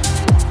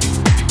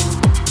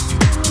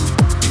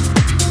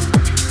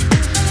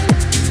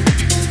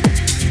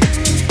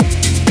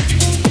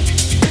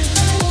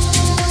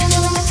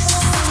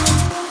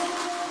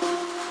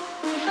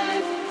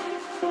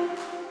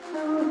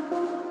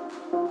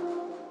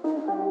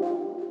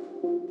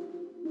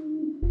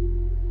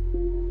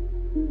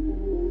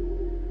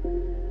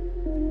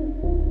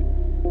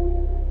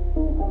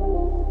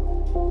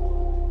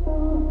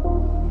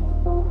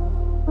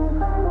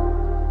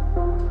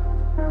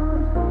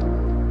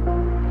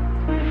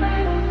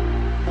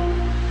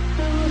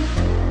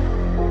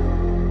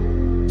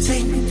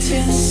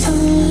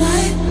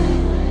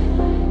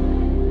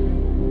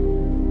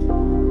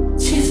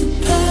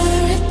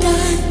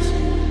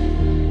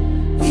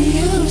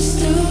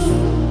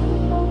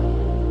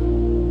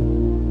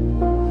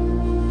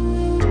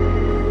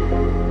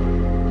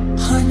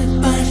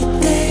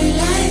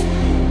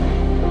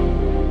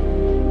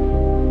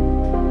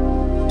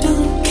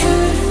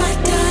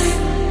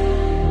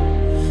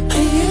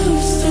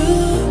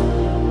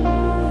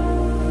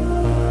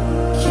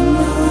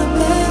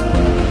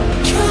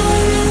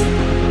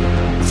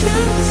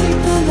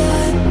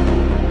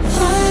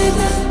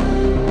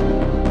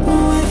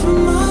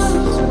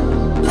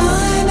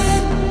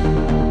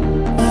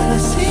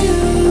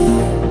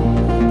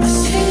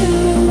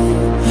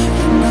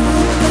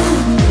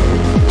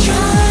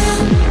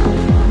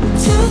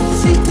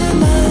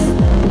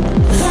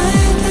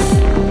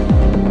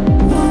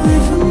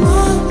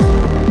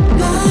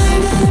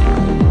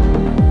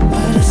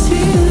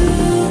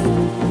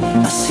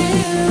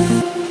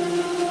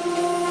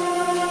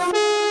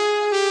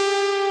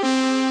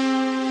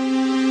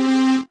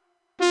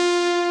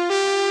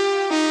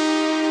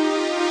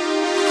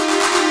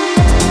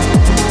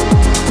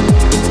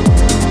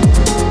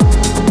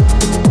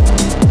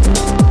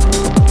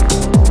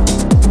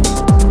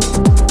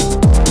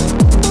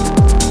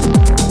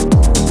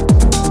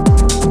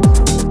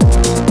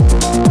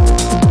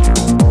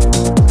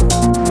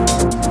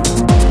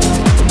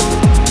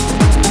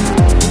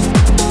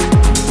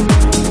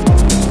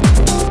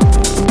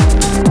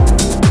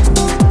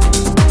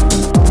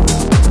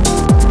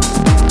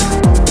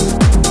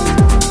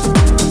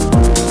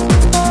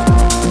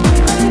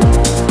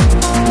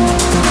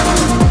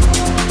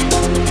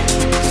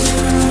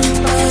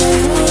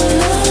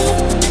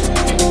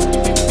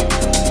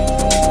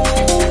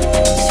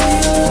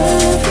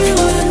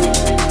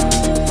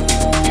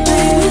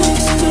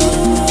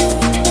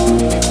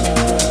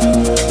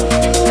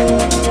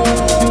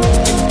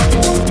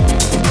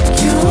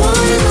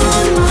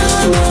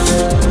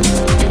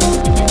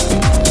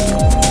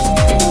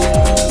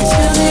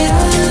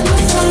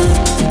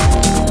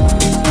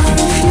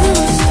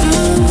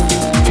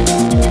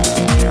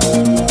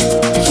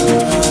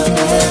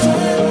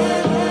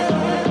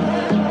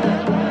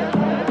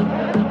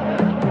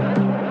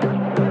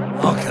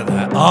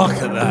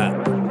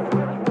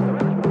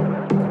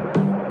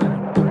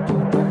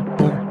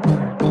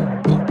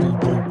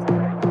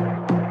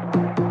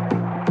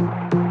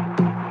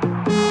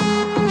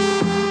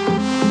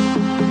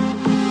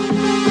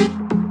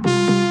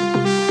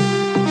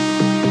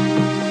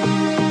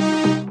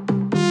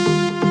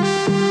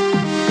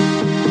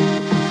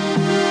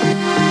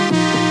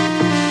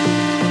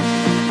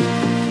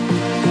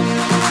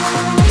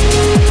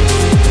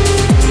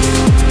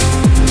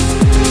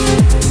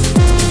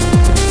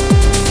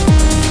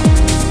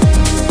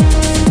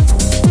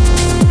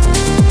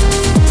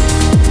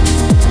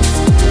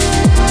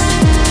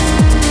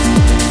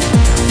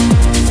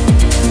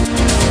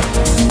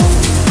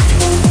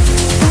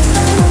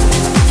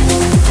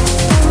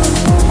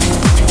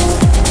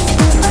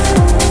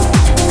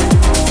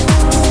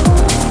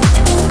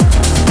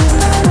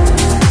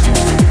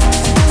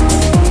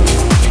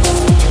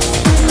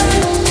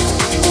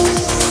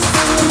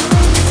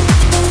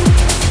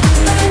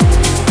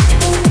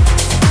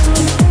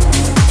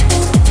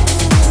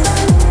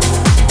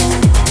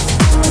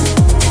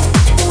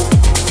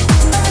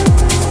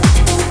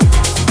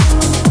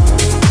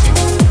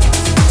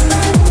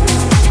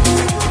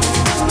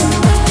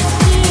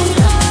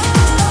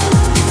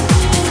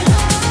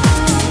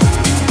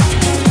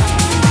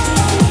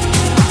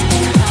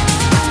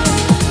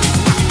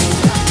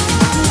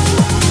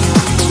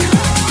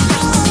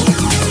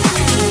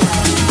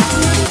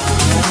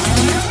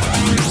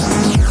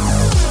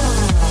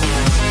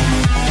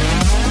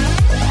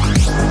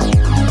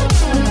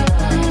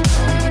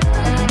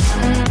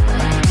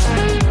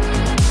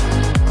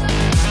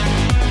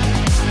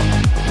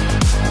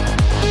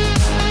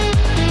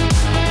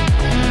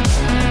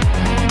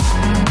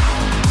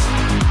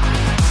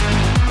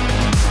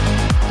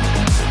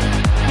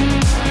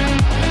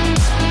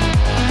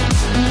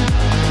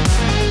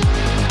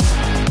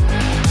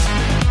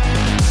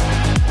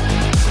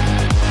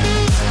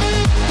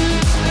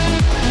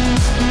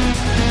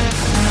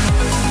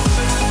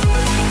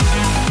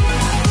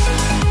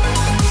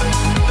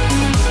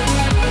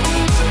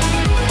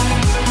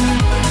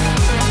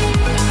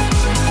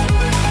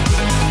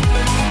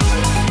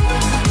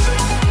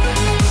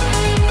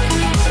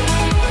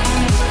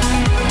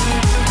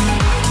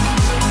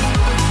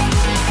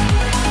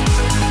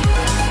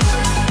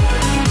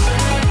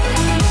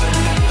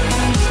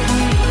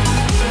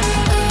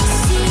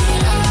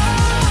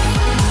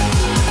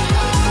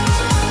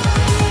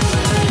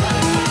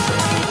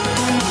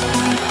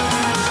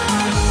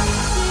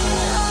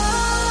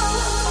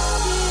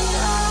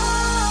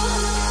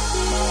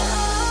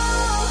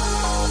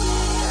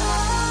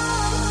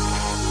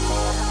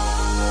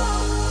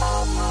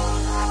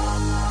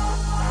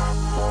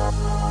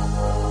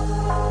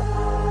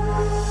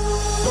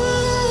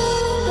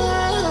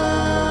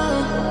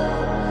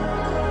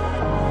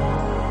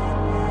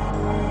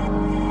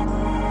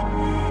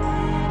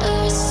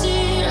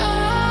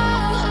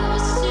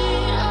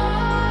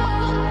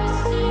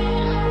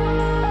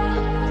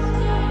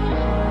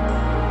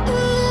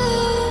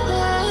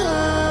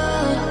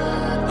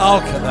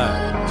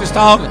 Just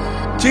arc,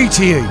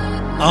 GTE,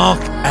 arc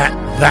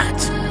at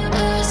that.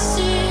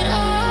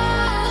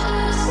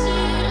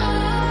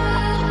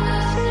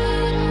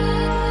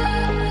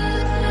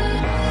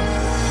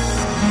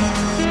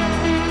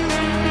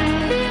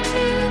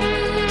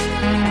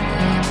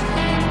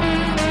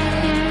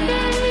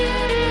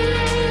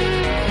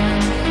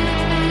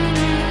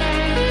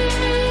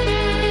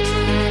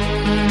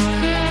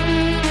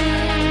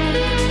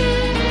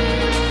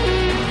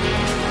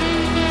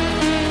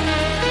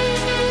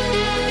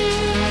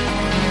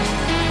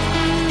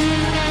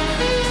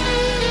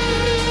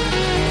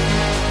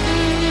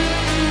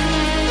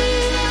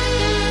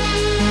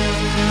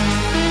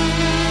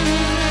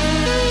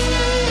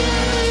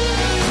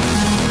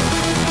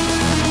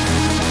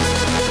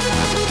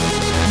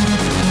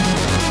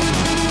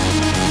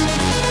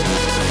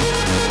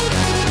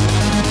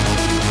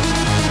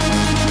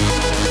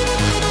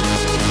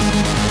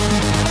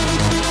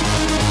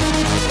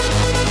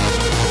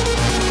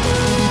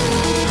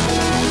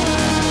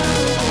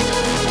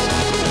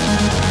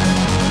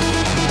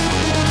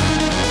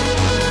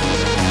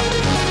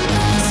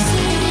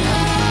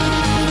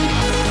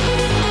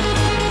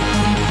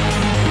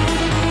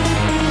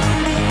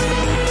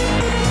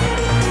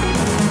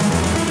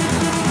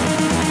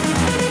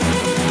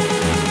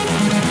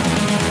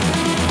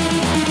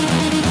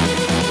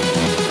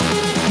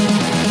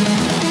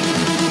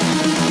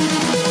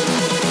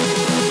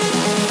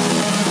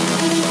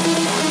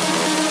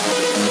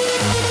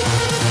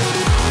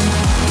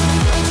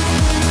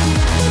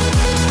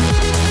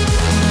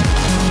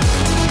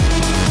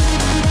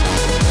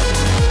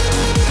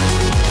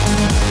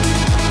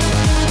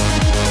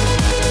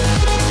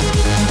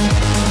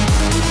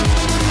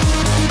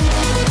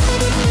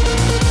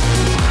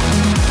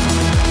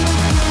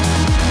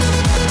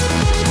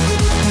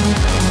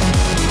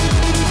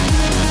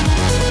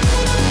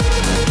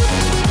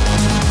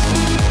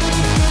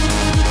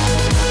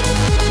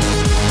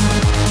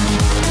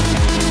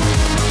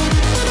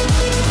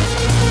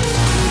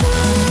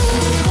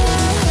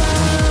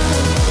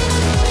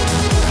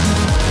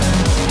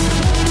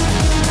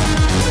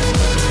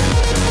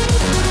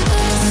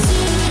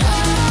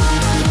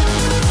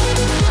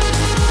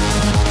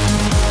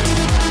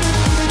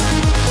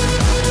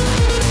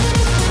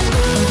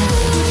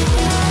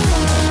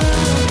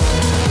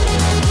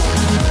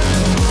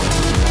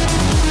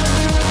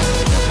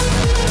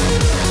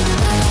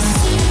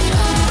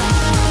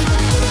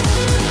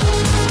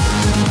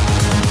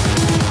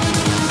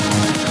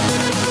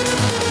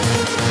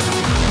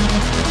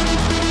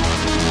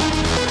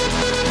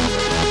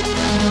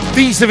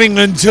 The East of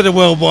England to the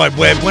World Wide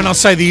Web. When I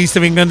say the East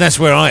of England, that's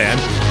where I am.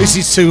 This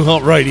is Too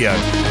Hot Radio.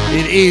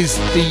 It is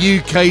the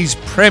UK's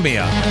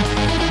premier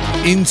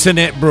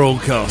internet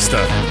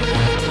broadcaster.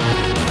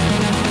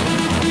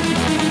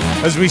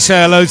 As we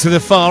say hello to the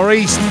Far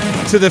East,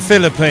 to the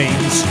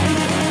Philippines,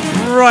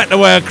 right the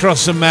way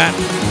across the map,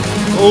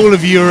 all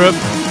of Europe,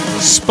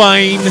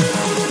 Spain,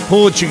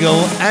 Portugal,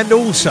 and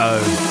also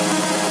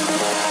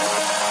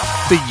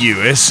the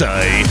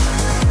USA.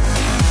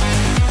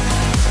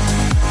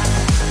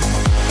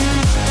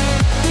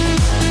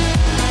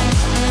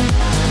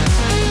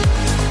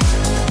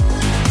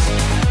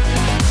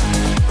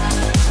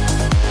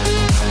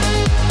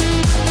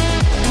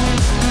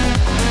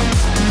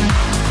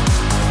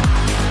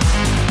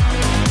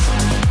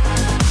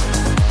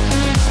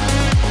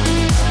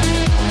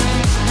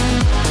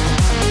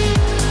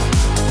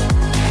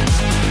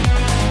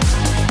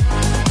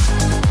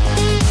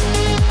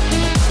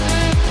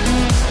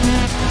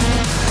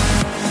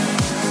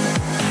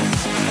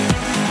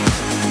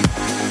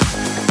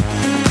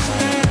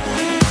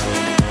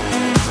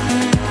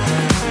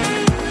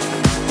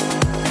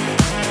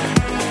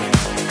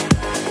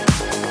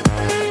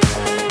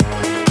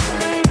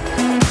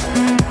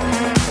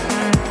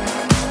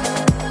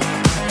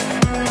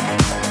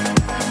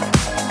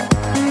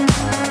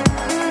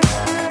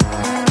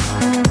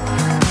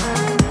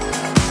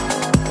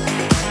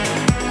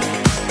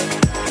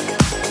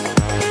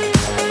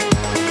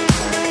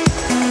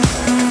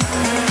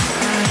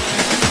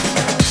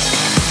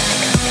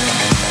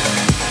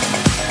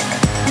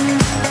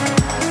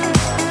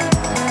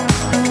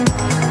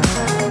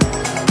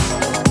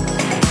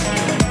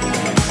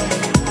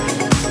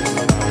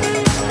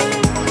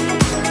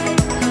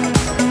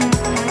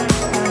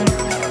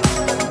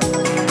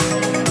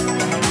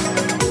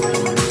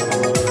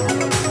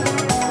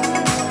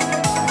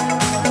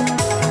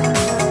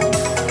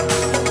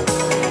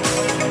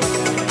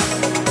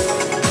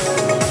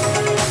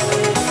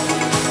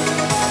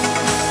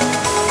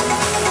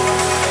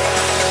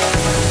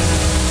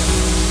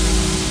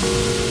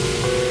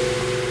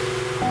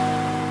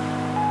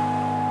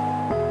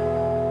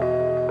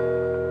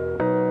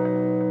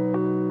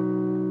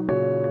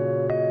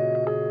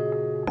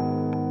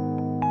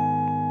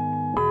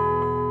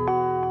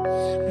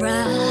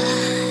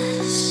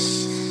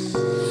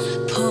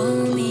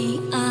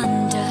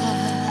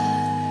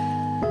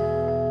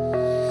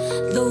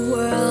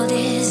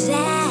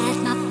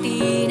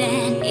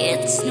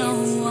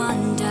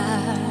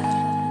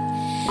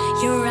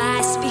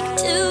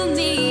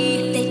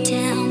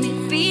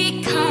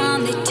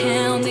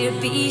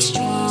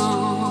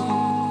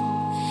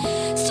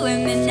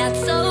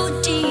 cut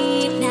so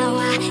deep, now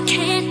I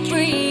can't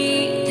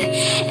breathe.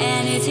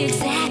 And it's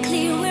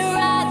exactly where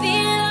I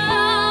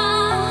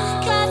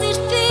belong. 'Cause it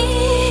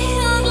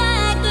feels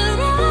like the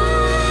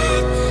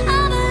ride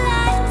of a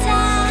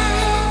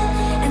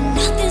lifetime. And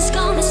nothing's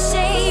gonna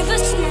save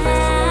us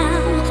now.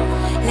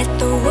 Let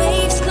the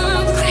waves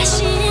come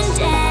crashing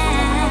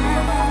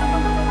down.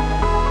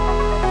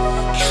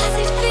 'Cause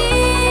it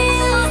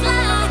feels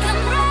like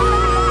I'm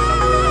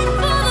right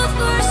for the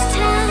first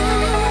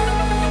time.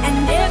 And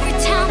every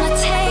time I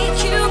take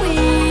you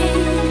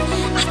in,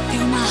 I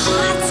feel my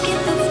heart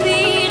skip a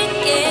beat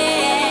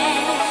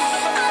again.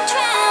 I'm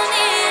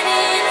drowning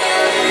in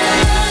your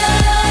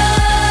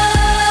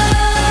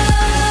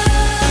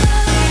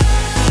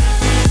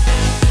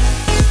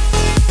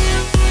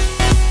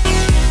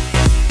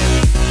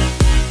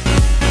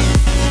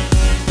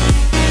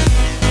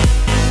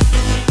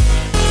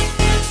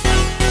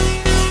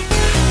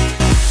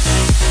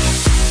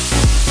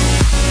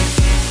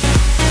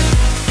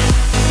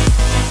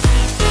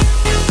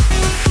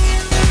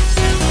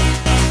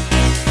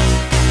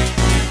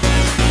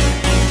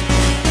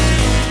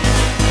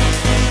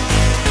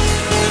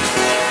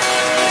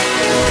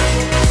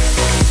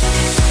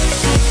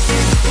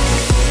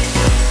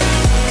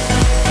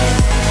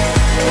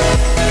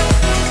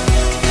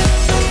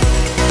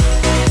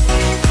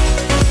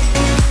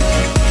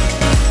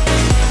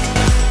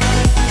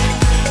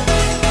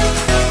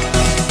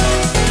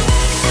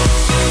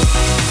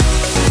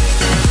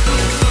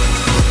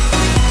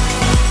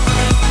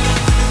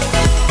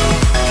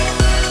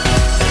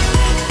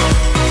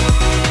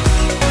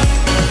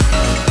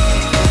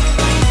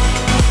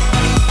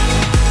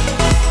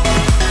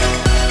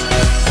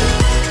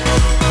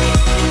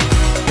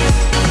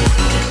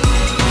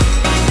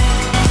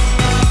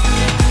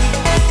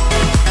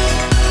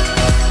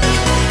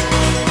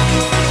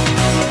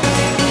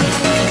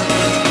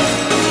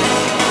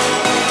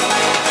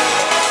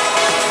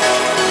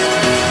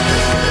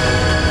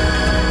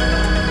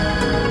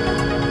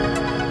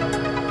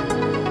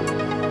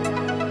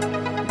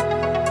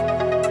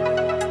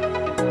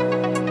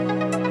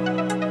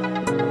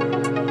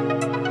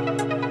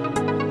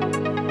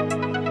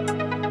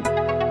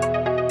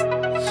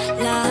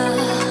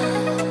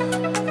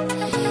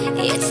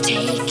it's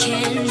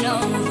taking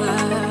over.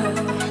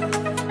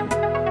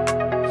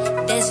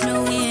 There's no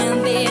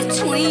in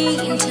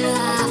between till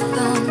I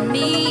found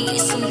me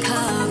some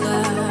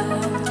cover.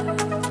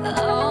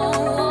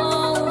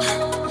 Oh,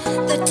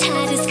 the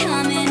tide is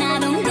coming. I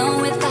don't know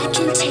if I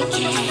can take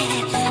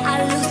it. I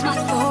lose my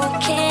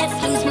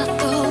focus.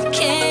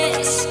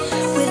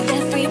 With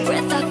every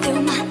breath, I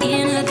feel my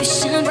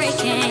inhibition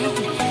breaking.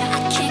 I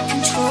can't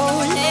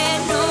control it.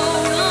 No,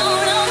 no,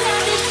 no.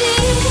 'Cause it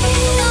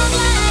feels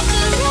like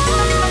the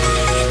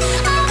ride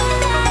of a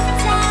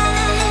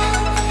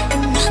lifetime.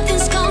 And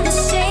nothing's gonna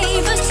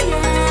save us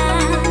now.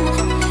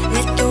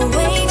 Let the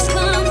waves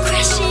come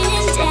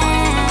crashing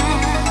down.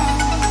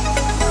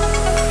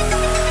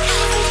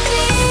 'Cause it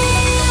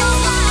feels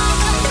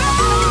like I'm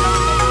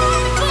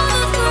right for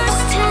the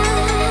first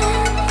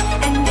time.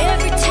 And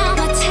every time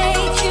I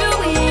take you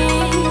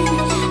in,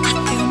 I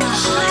feel my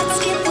heart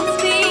skip a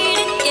beat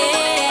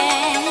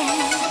again.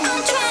 I'm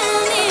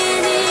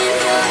drowning in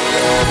your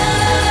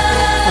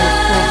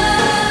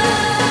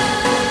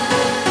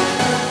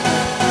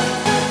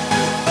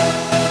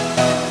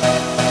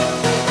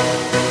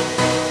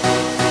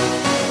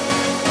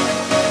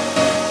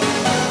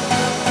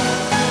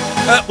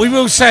We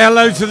will say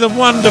hello to the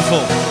wonderful,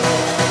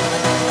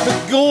 the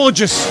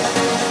gorgeous,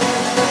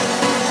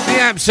 the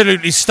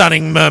absolutely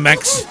stunning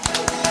Mermax,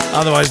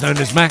 otherwise known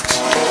as Max.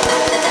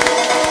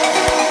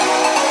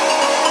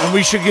 And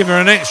we should give her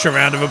an extra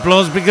round of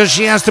applause because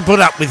she has to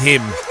put up with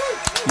him.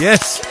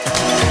 Yes.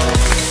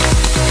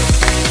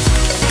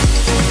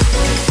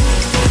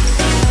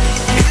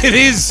 It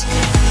is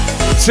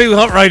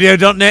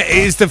 2hotradio.net. It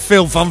is the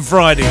filth on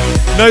Friday.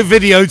 No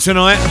video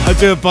tonight. I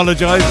do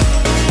apologise.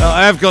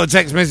 I have got a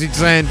text message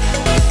saying,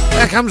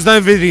 "How comes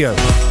no video?"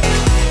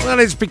 Well,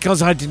 it's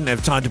because I didn't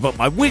have time to put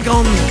my wig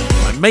on,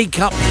 my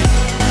makeup,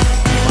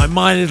 my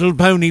My Little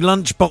Pony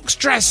lunchbox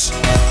dress,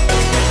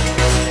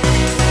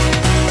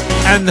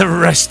 and the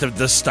rest of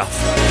the stuff.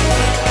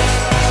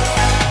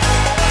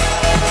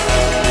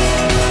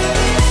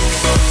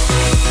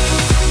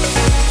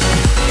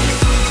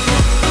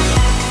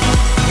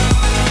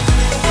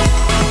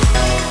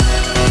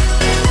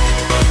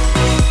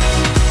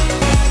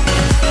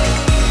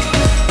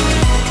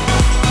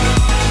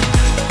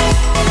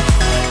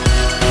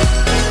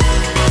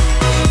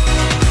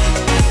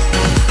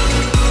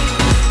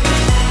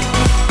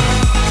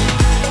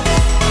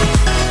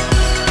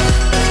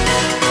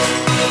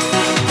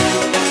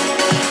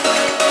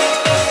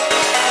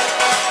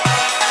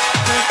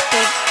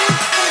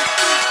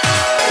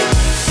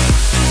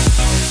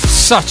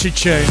 Such a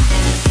tune.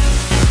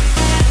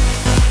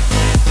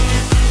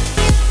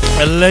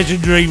 A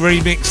legendary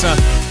remixer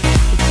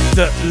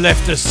that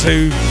left us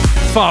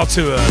far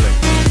too early.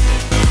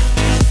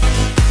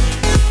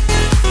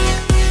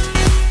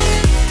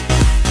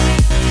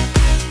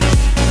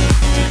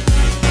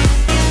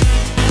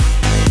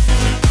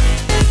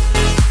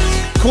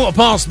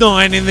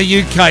 9:15 in the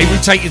UK. We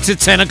take you to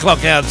 10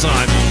 o'clock our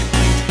time.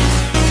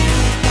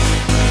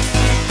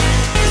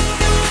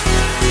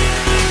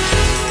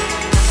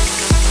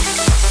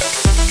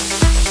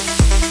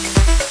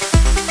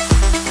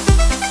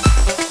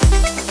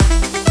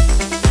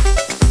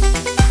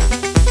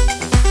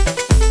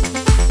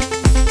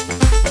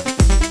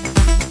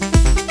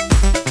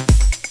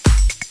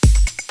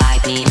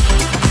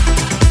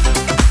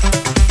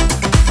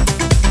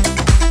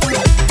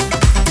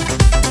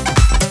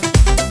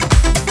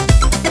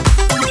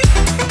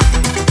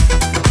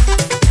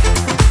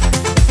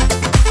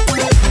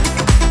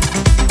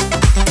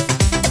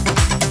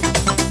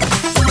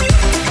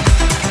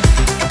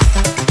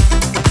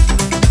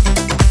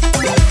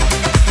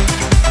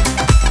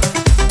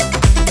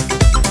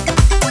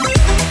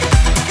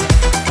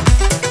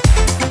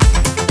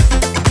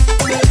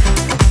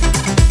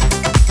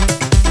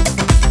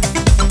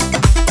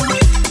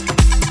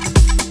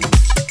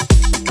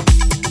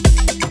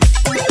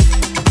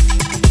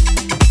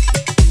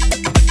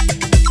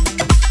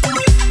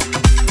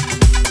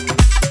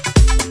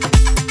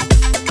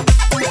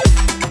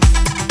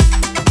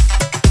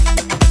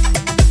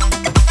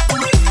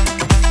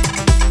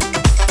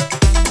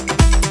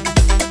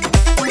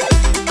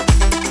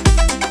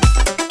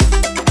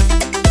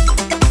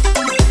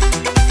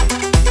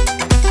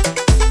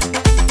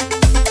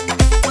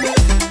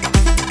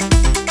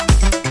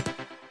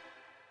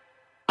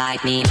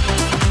 Me.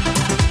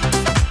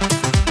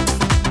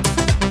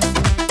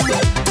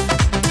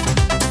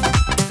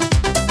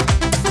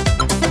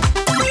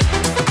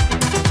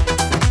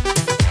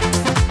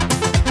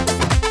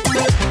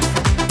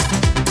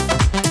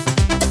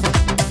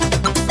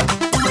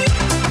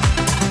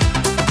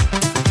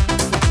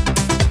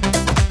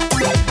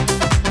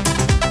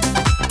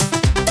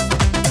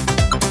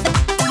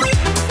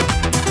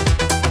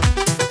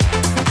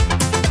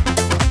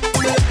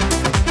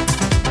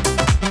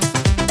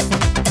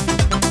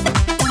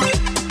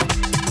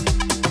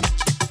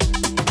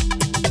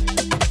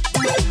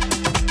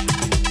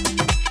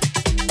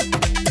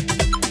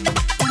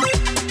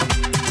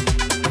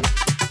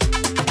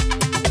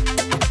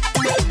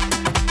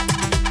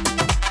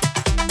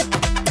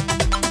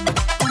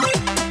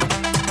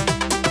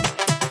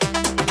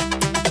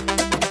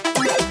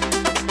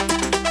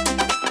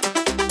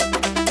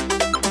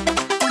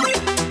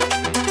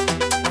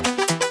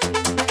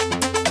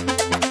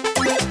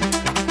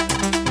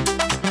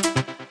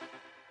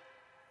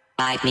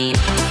 Me.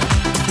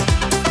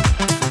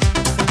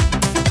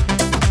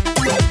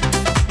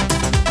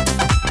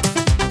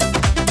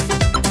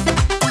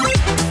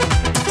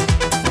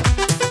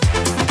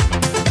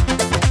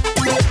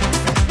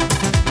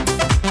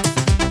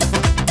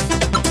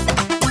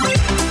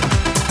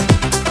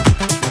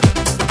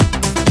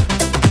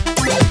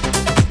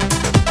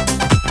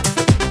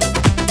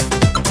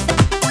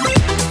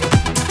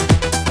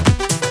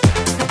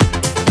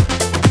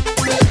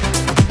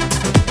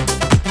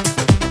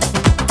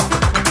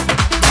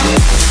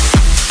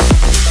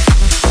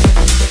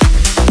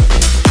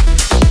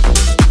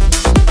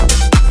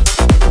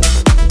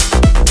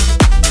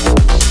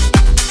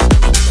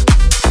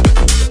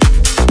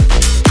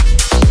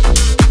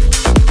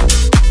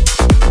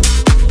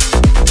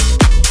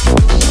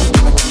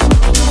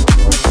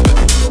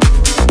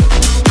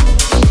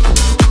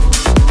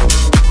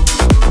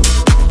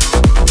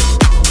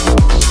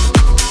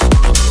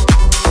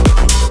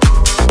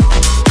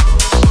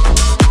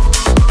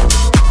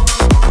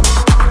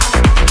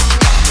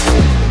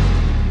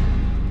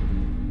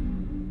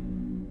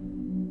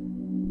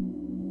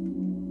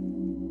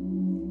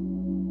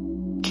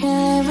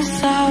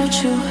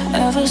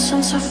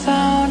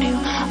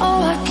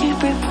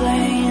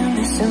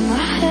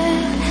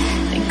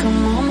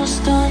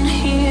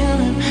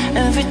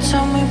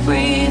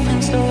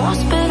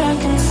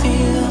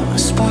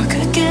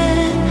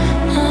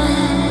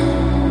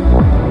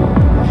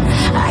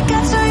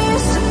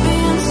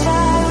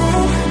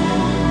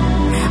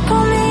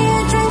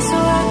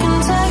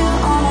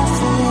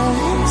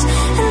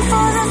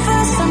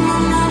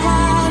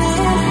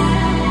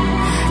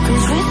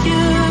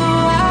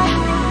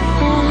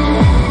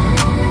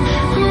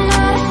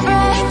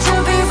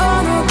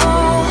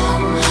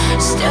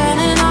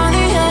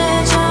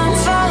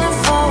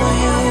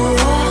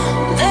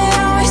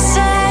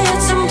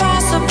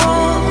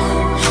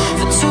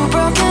 Two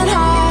broken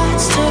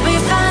hearts to be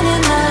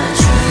finding the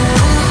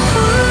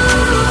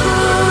truth.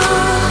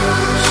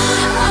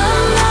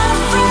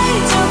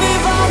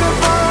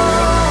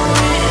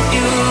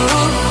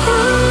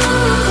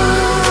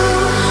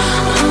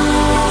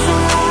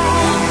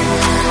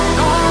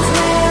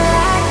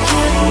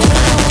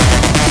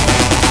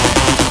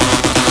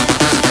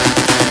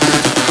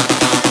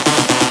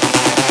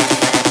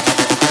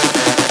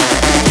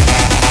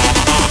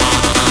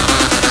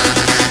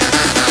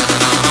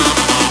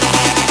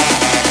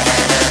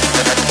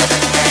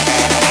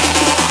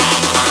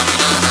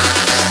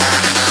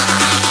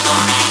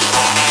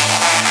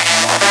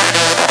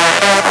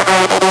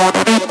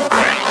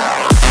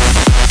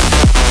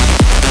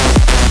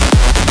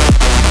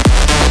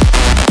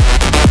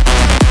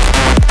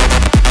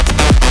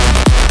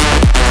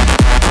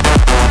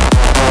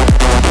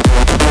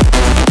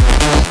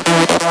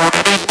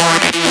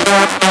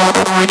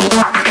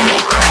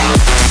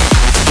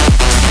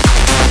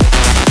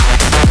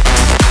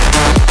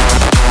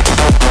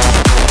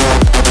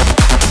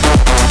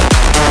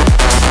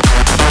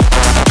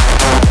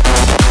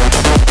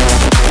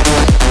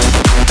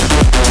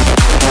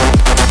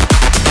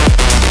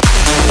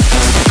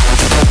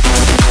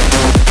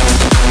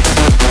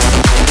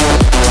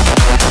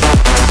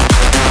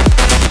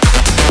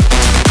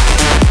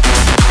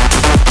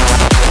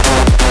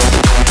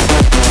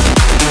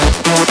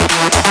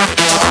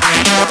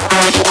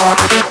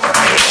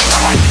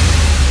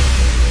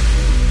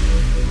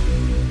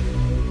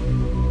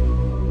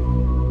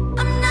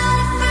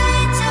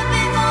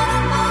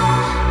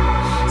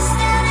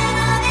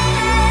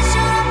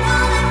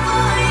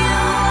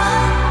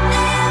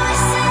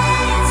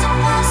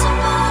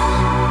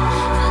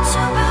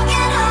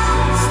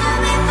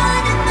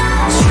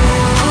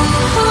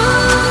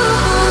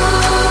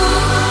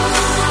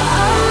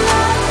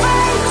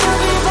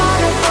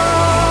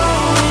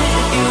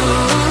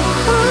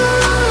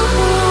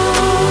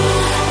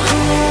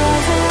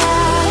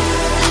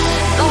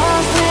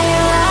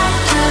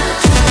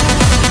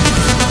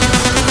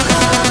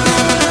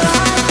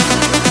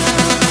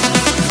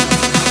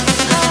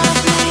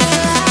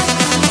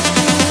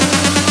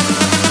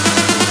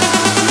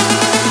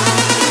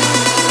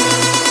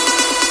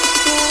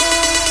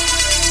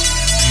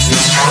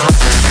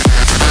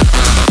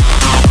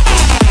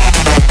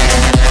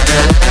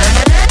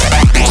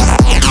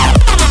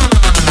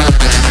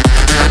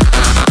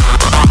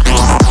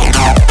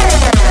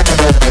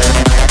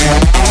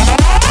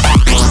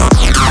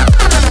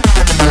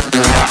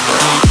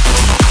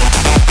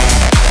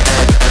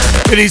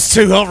 It is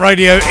Too Hot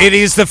Radio. It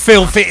is the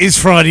filth. It is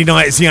Friday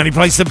night. It's the only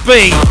place to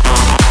be.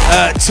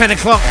 10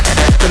 o'clock,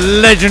 the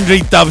legendary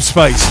Dub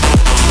Space.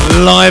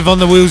 Live on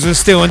the Wheels of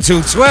Steel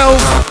until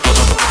 12.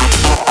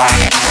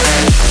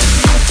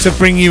 To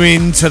bring you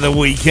into the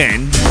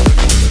weekend.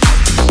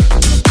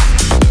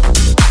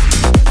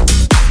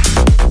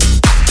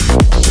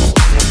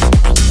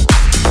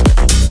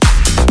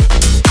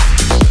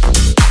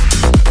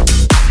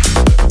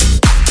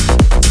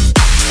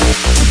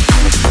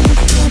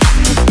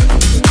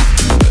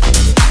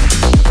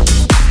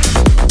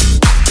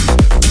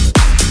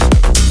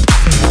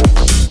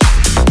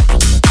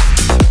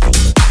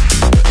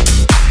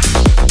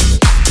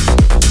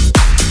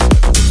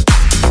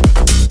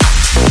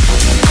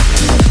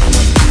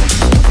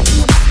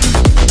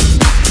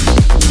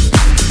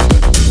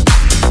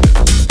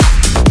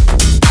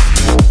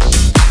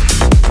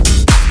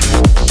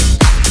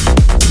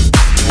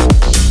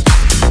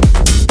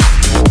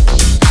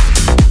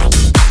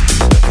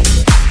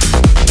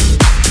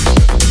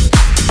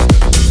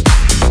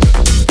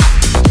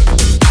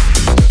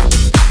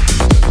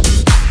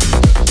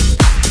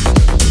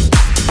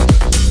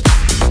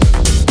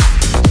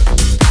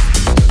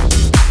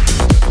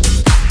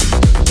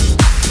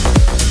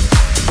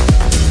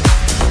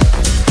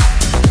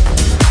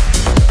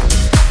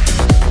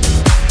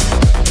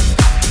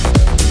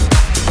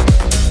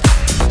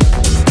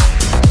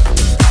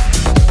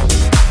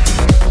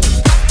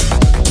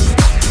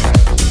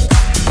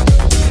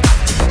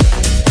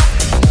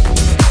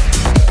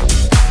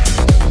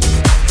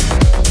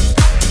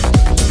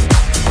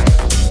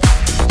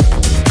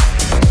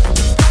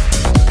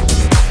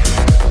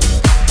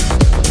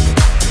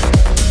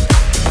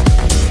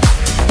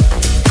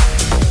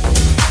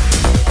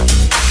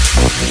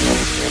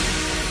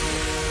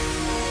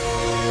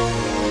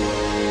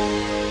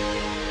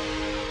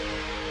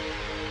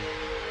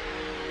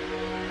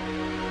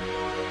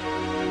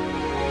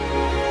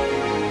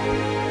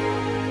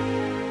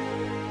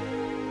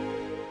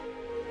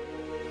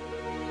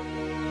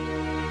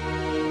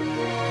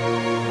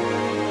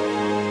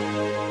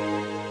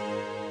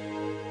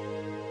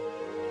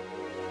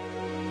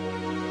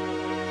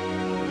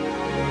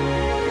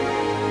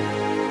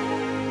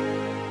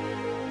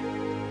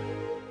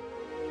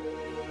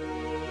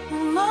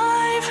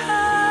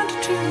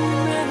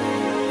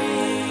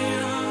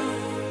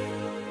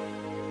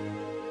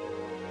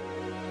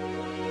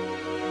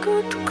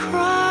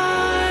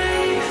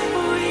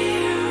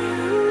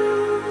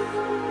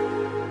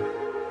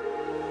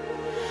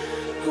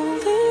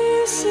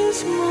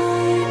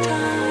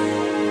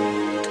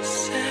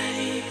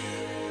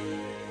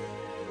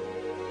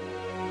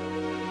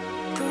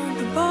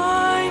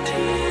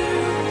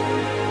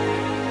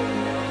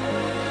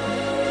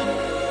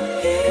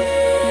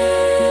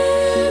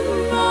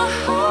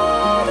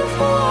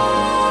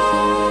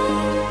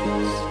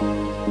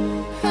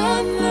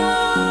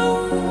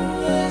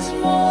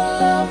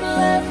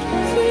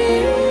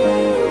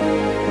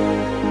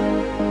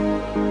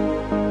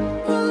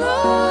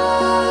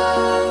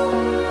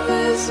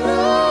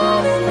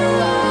 Not enough.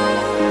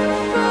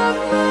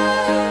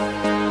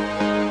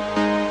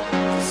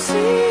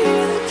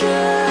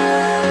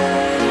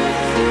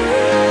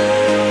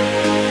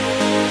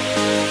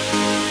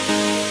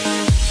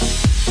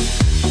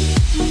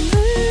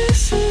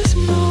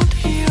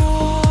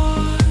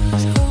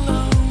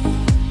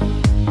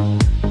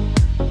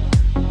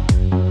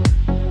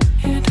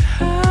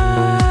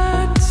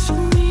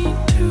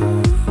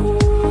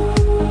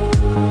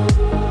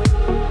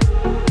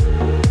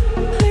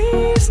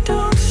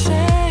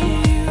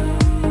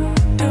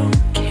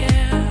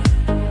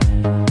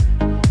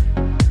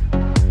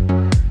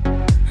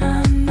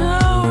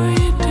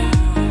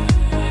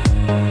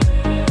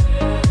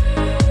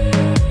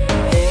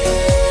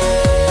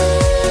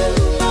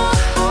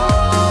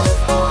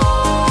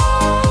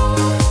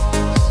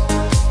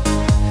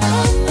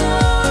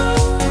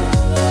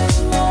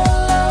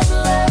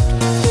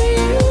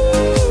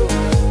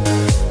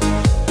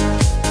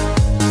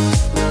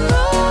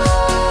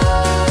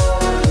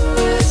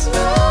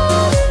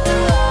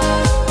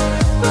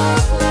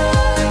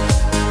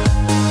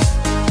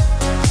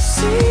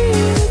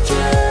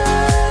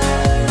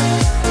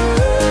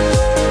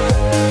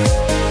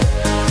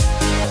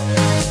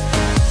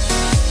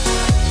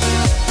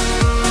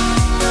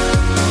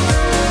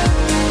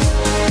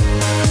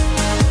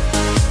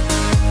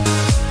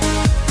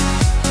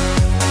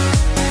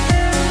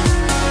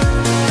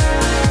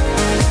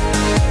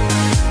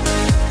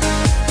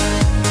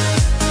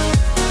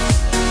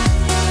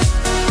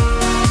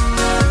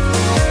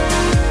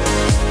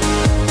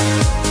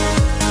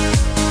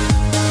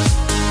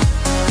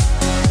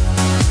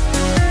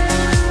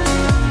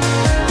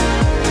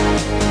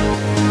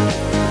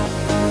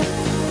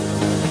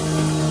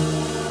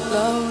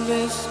 Love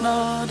is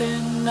not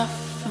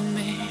enough for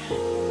me.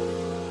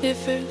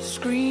 If it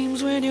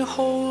screams when you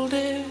hold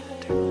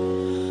it,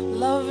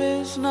 love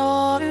is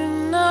not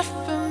enough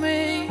for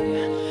me.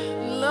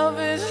 Love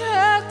is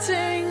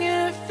hurting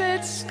if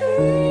it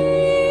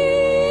screams.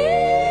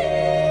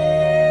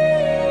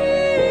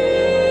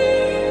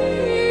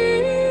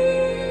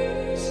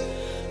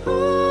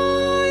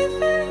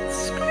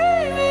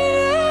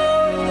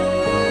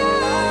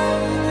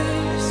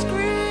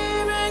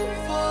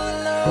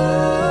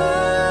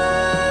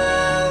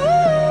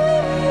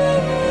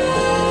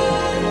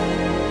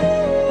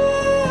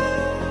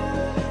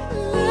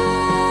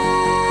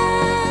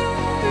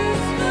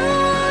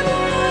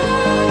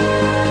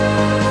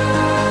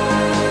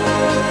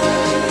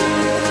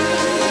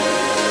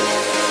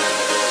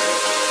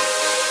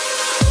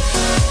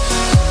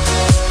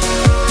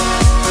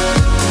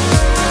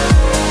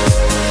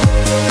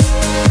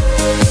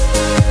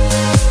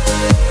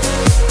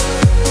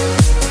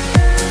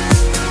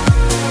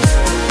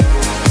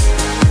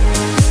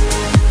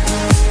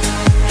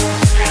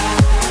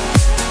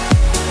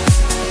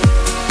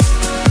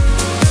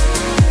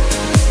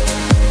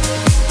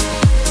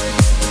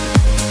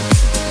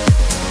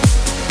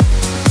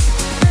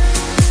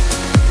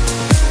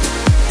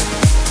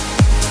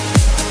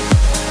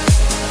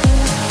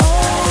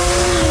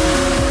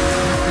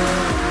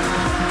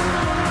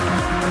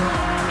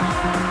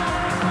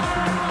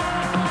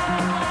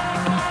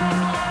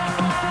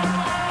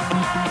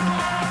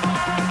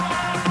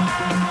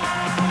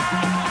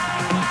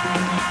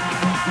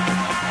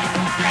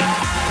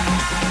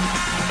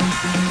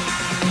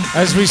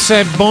 As we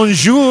said,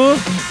 bonjour,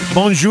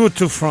 bonjour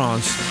to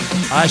France.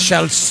 I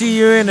shall see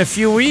you in a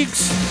few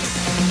weeks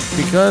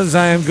because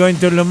I am going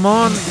to Le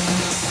Mans.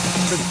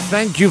 But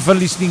thank you for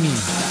listening in.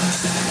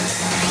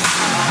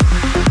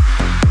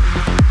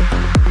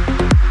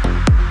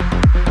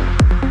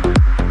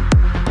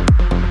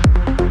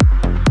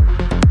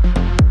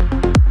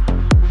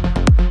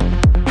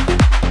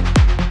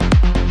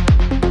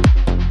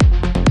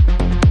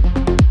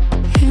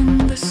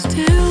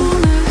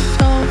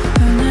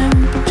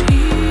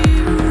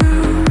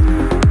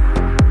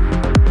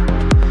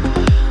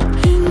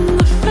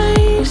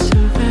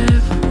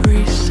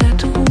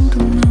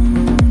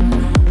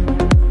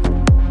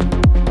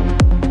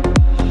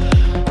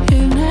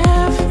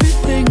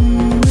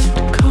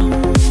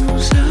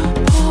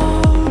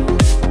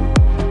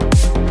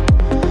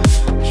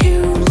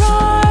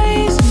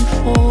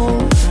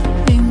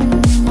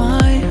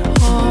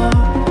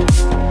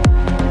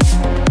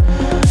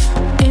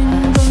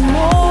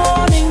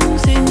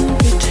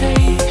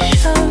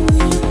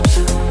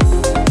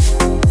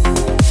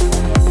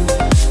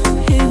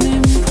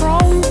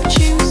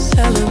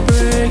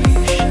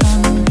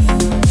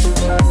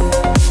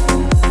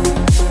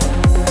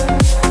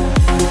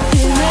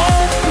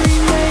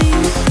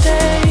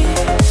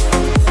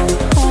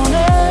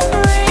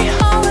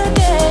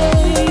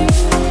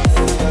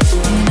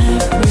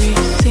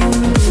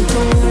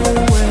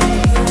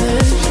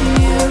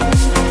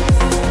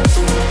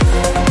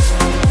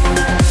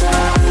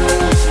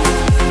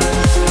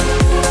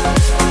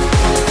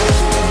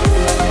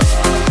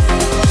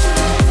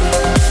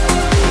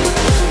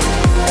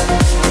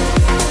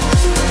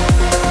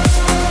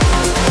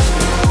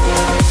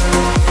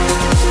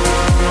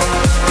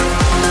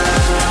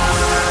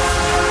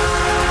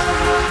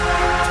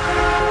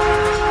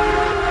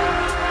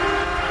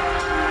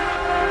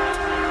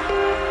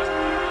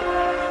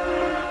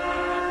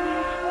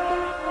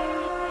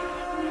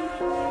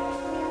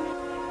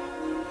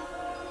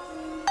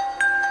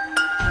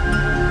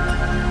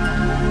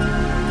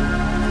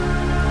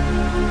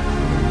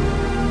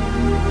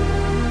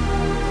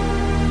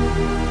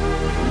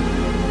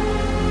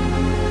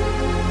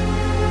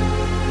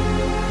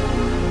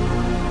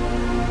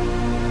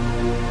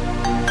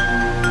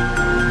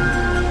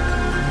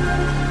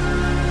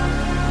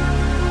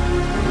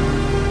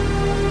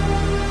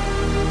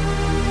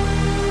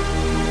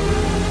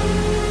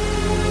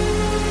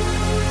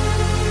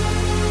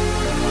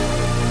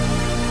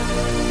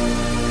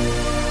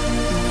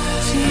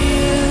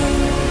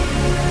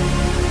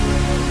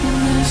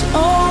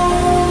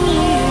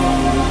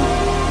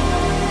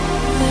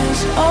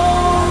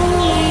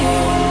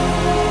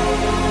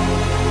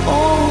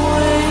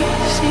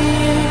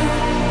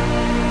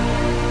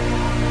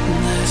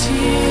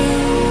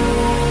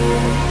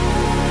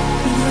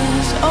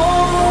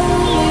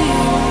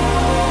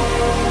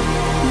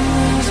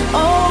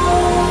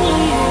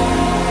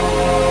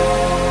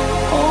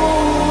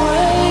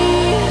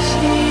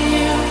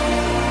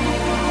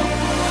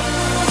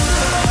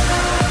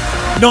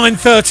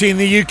 .30 in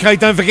the UK.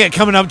 Don't forget,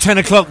 coming up 10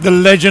 o'clock, the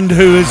legend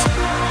who is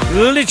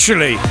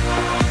literally,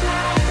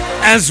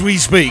 as we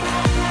speak,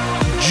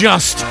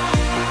 just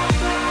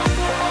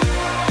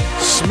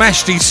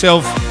smashed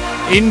himself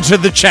into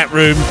the chat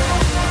room.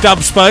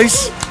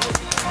 Dubspace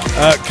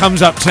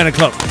comes up 10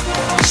 o'clock.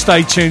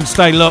 Stay tuned,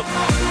 stay locked.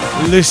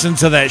 Listen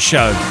to that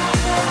show.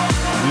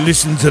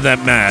 Listen to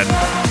that man.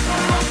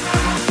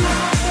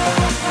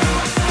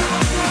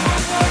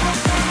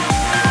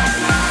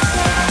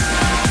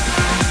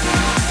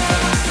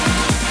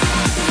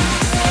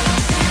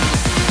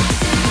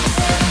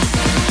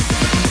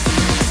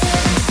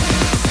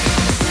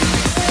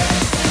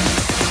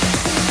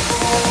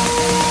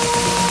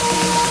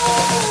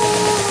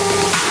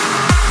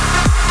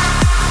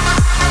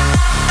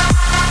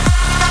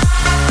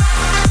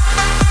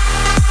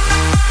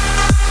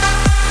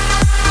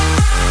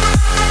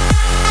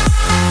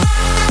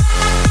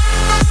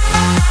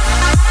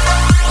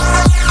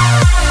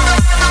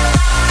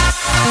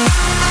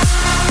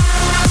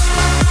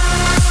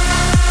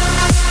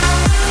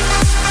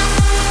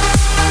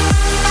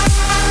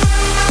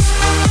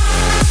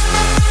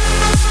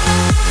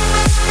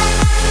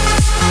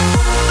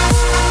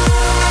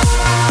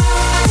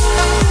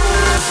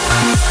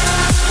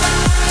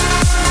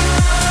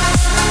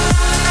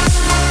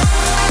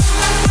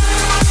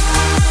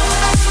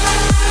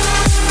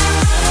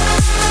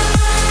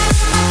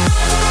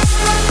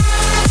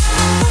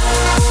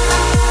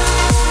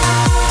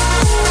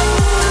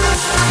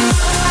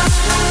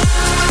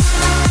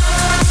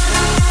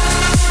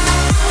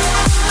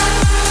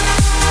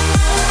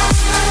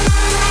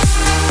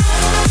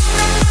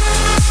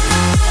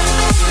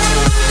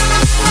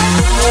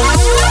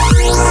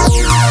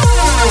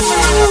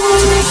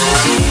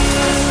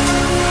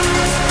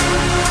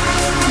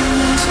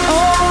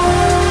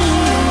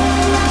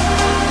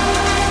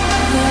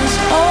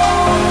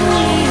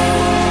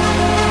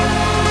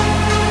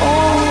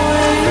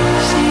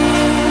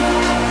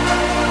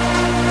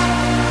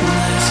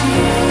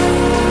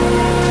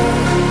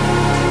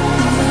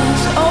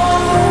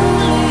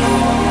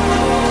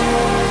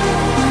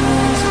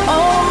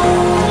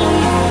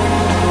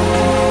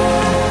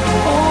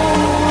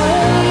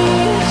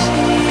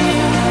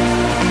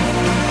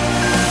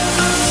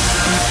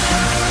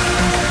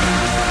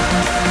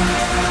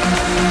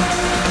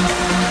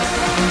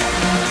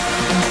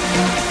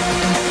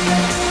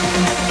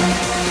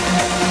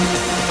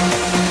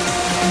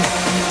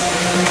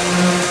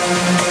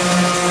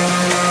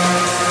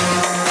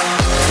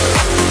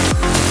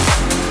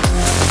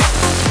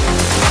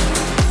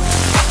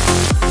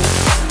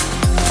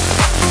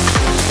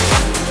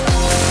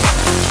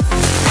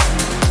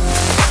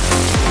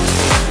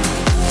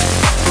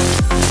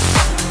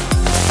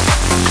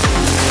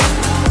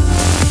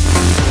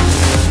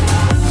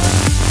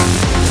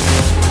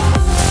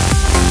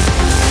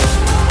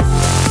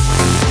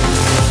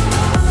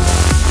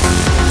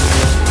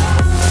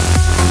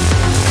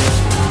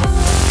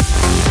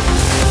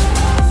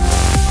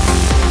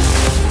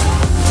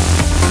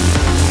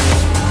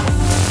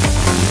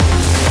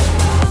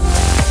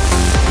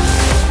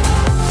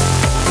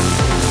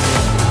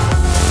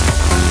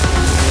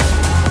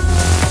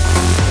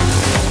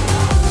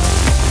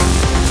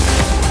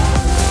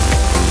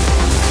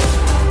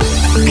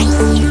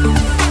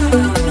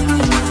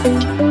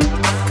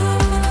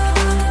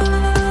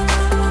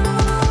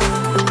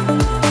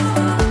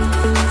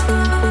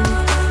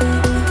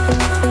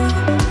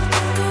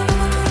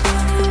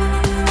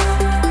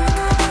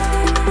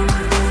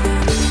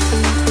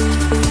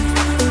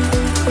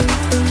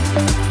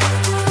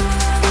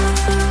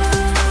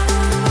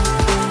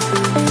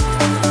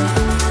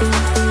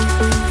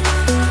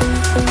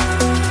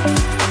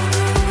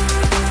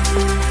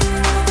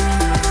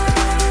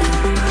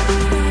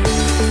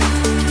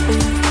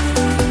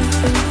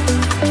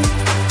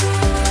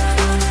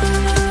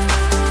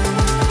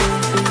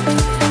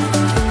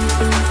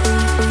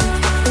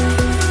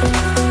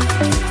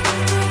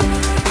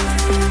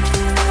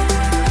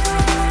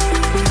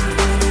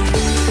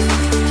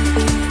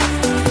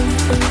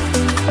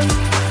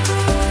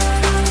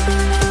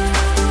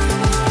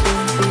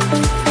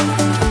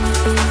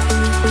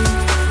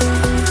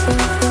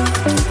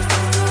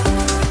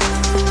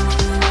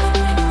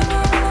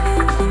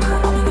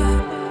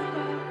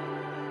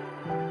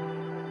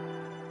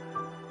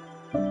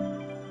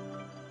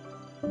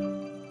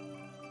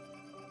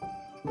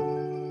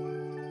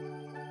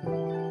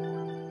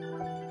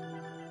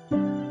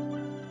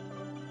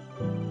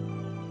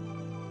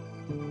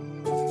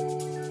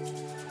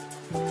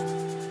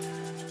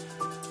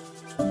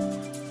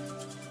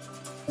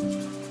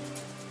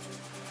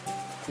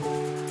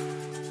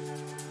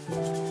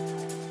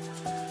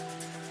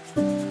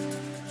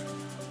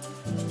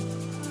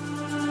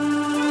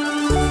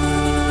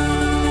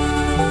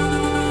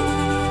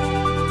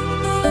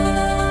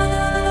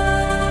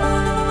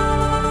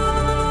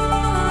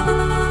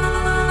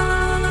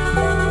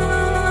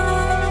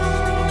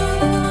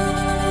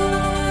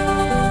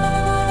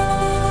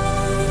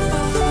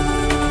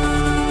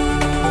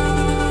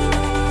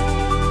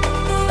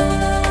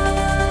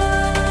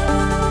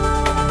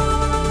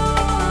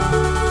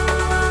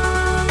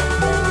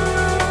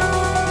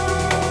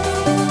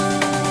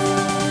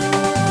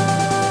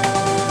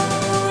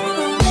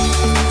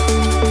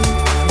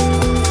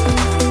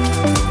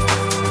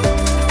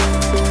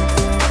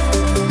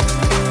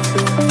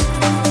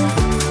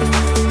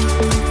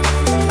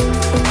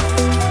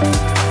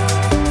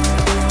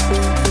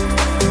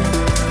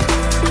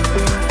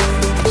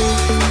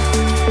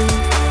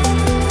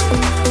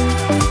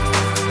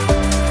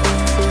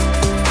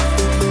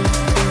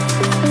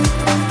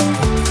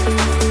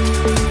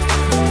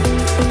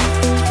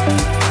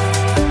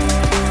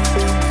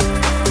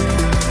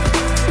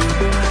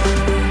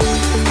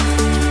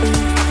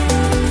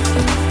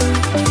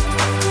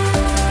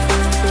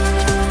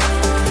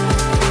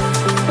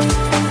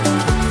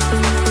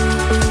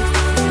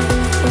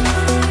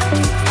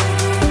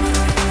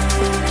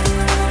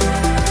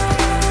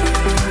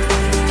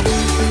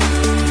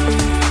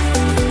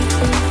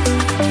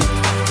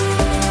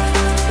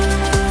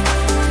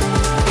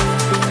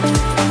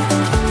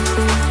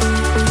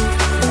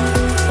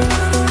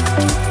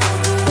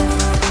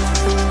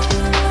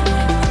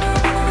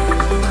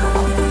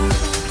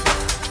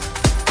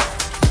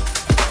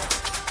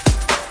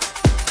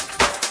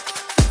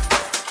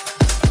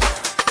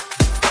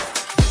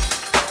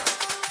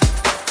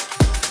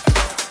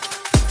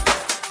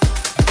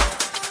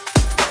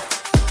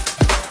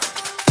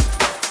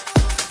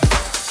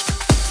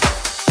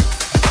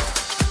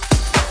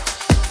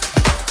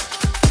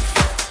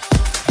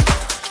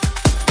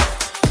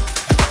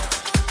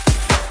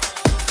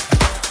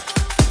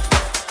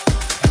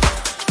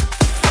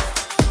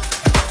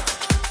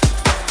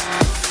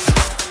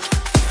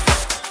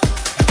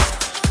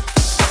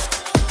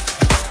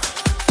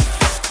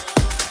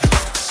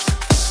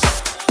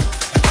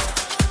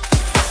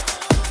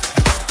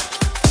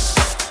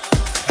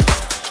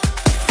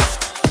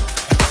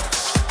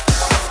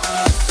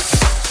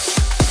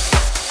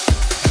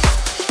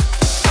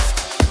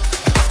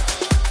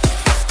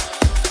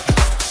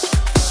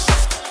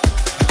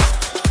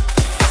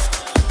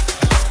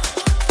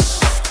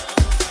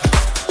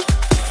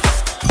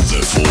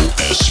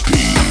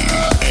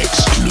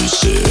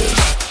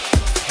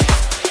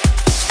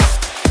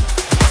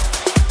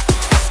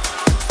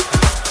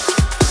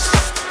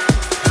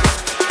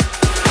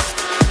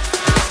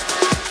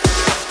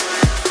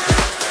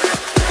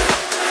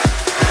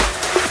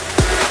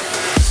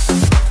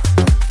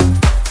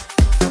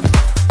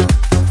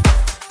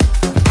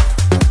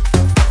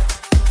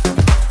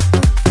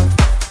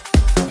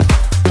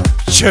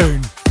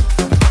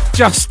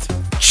 just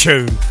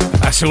tune.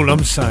 That's all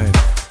I'm saying.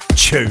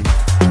 Tune.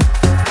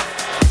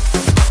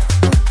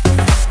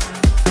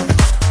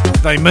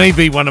 They may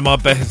be one of my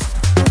best.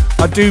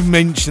 I do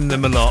mention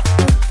them a lot,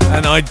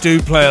 and I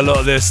do play a lot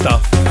of their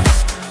stuff.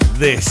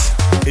 This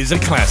is a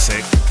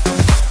classic.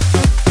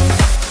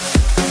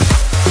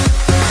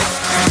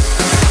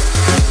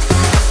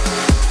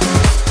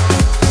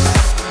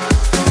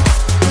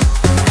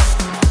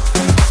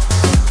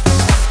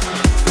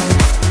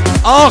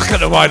 Hark at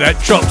the way that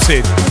drops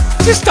in.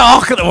 Just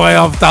hark at the way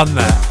I've done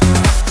that.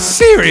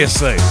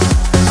 Seriously.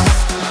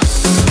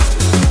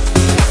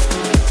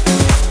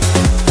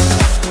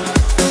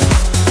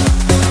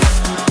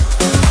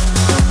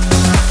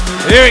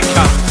 Here it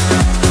comes.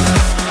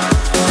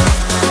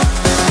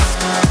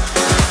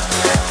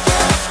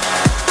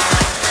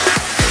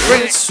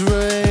 It's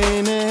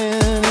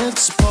raining,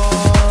 it's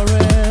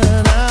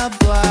pouring, a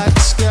black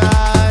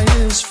sky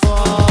is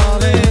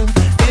falling,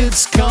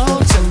 it's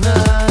cold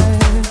tonight.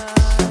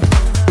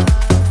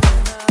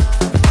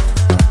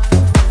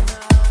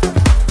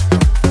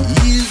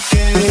 You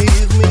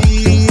gave me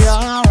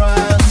your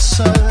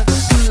answer,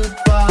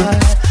 goodbye,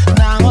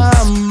 now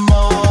I'm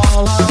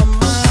all on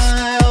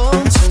my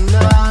own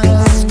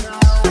tonight.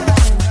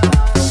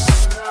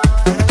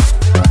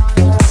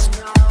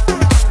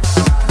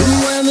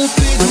 When the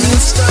big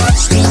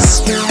starts to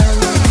spin,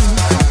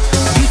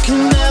 you can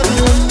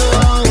never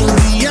know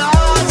the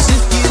odds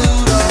if you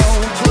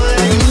don't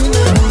play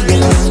them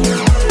again.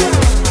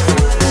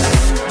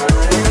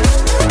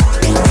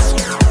 We're in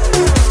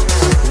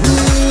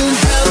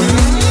heaven,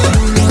 you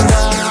and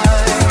I.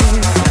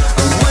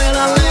 And when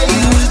I lay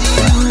with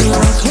you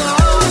and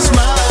close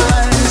my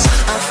eyes,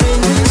 our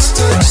fingers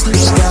touch the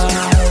sky.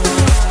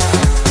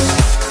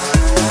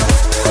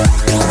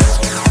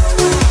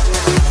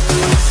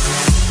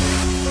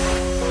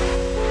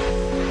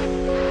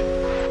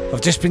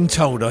 I've just been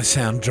told I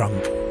sound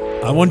drunk.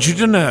 I want you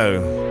to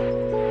know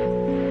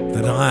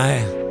that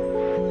I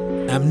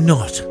am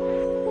not.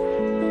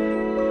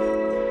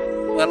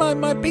 Well, I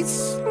might be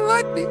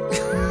slightly.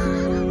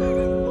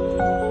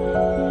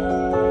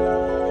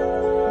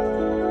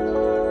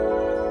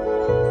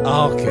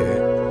 Hark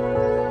it.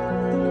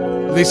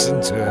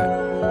 Listen to it.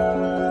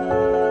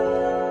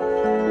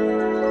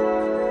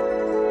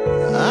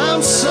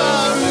 I'm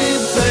sorry,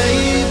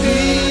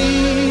 baby.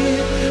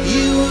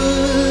 You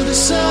were the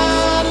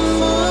sun and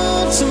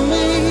moon to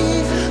me.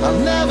 I'll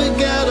never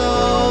get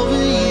over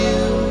you.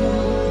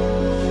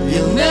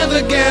 You'll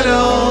never get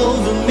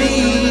over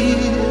me.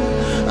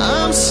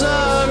 I'm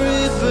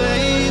sorry,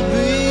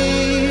 baby.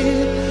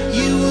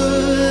 You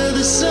were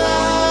the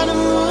sun and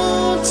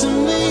moon to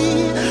me.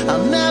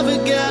 I'll never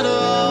get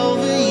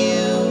over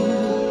you.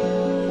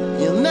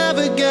 You'll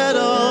never get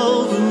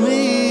over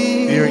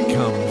me. Here it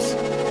comes.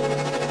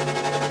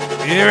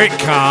 Here it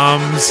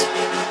comes.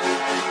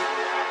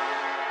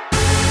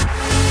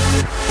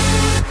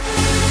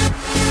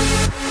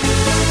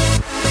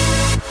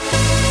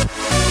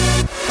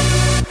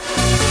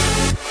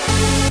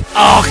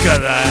 Hark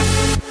at that.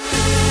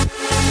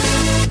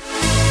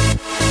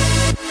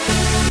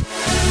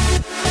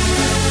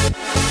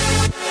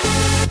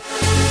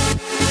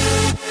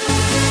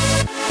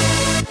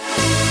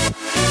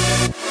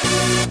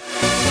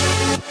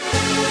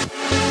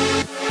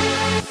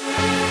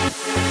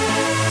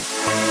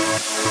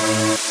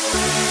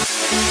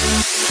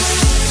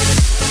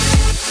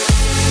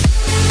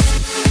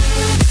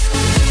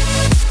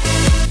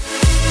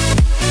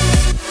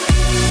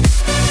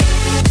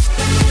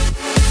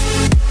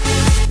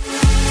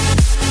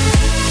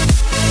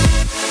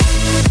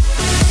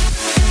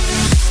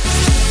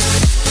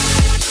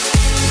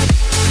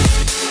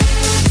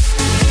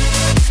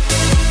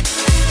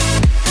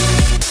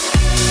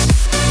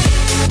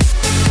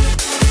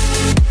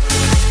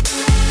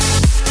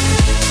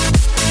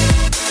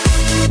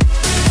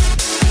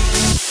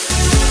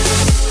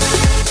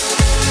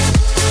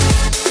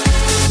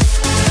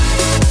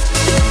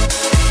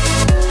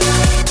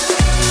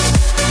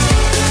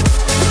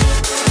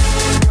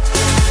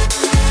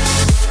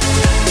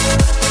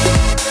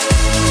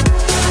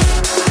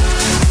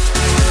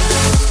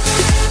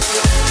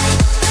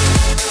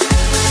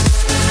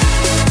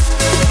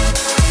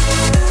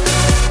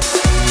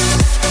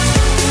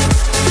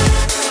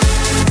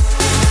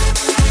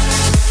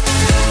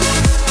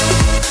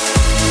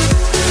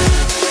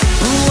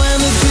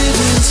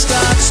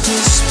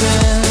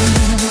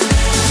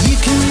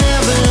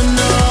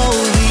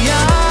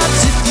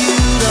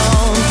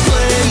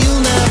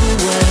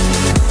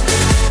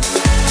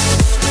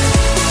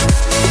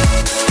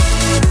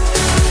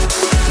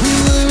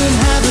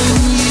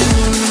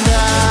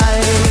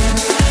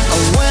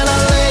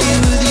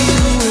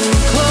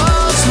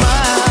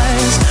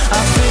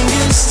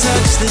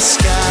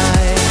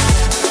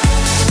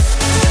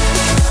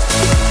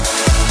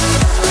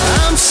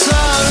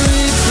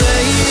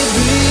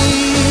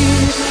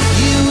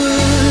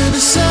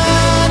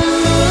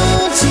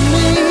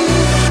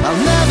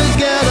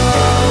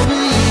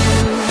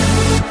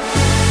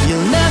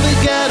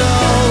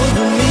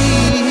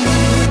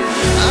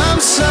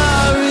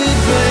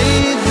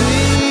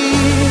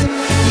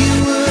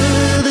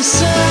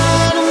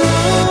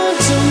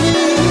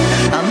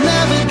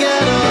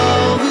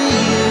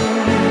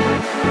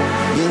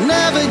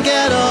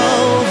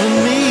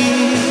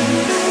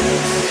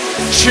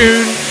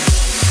 tune.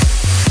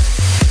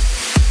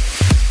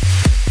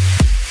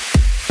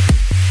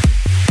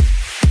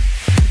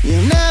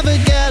 You'll never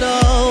get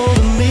old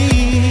of me.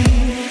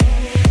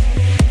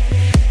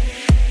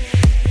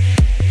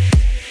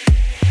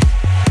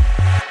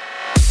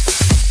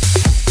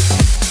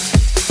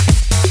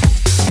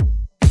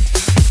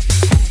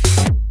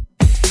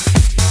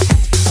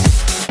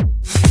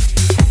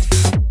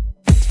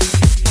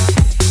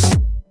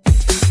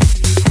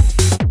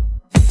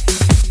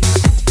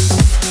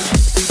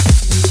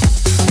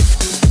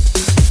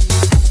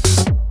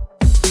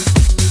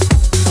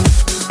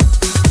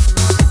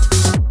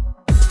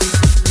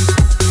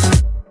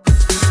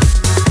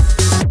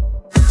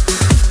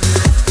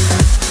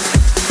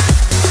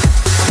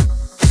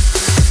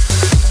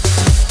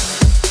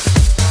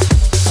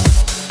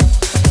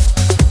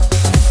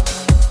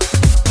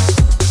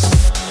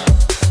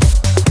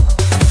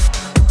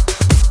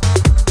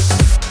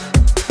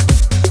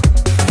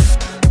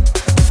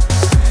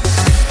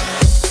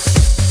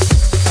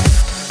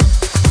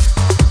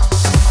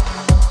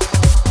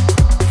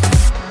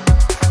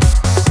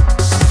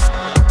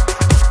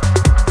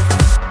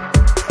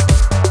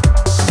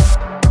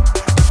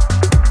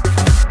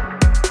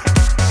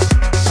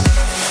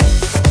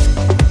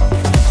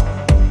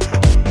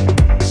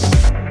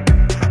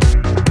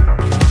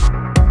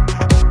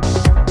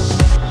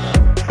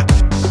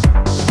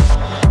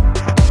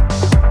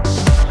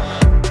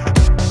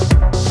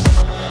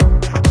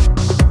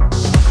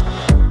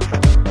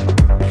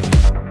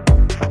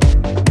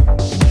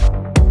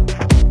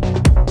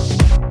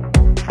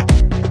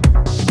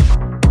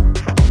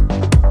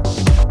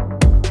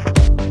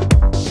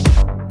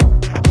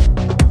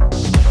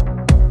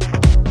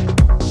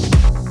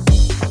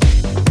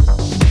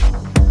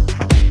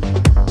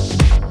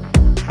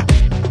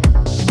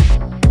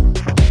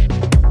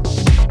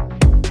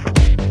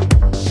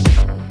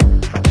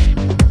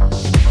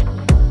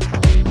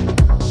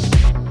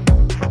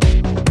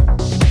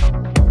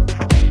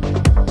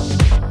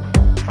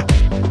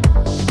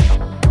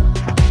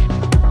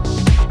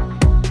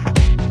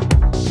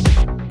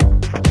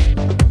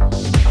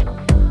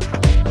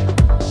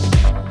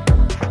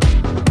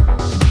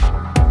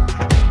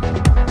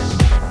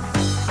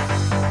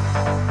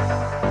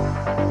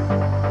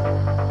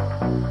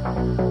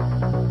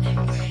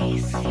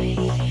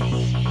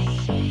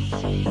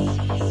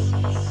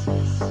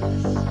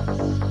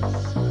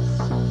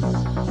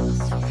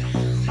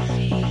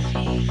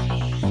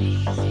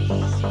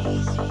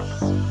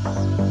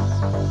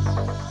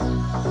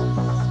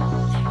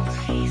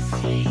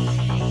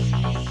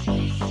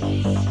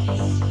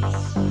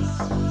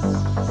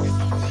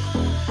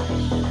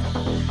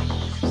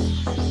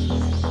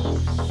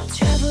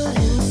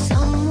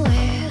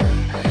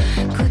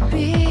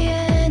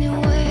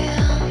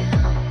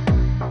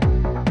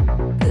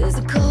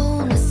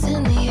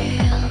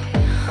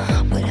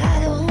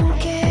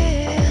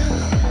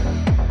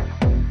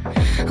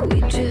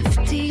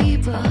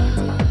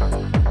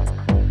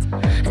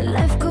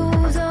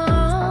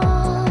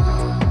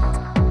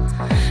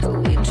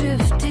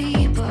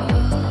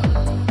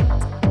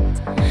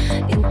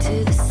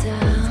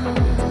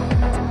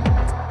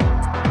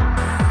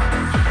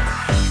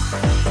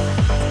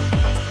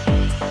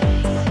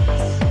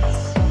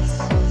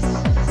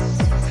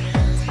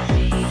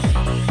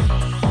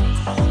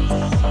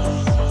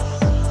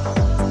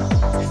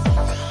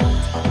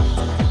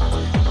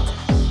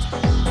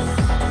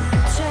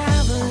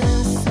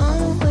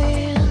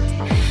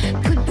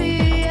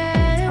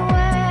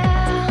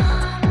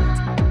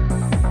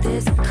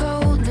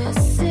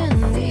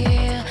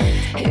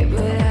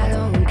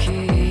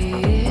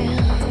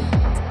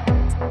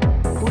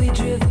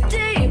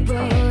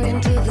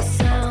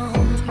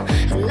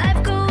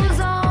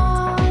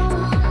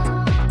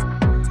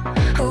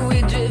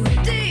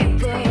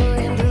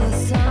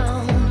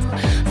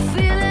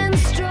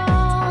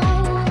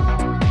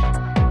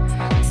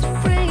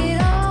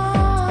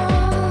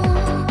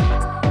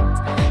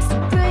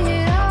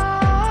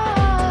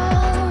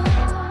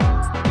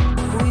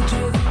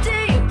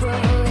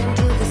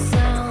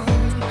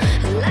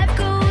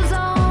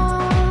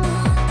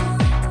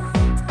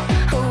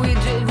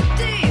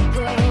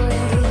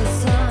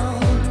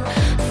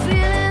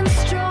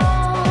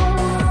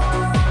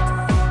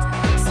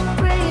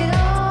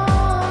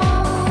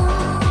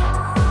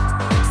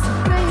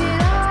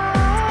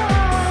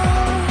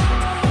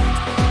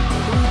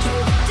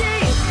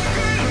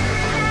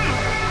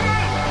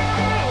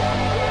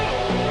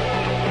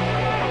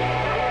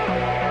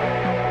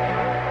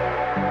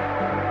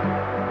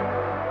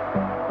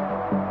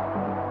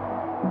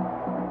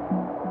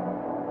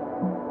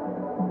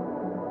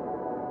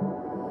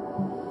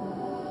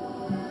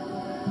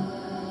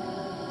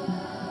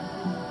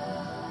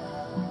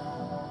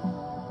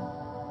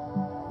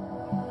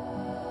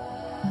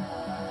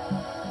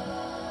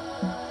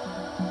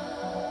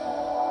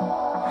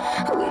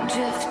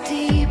 drift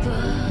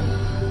deeper,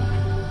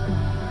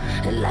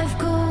 and life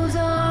goes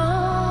on.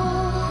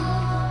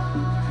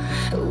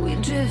 We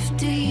drift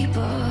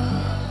deeper,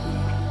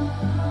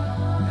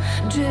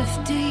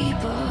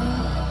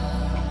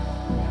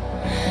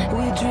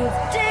 We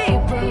drift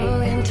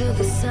deeper into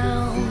the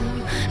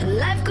sound, and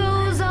life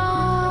goes on.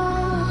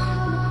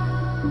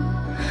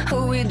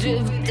 We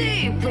drift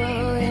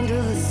deeper into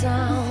the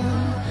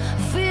sound,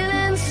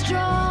 feeling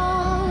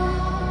strong.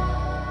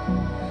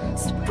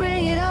 So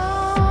bring it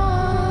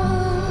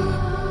on,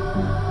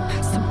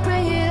 so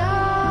bring it on.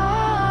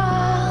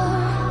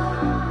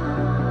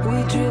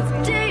 We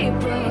drift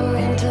deeper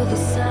into the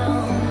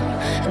sound,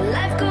 and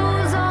life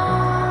goes on.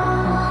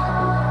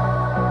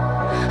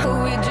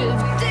 We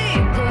drift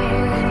deeper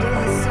into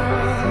the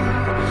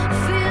sound,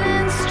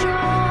 feeling strong.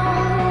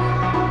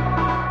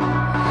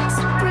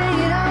 So bring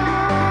it on,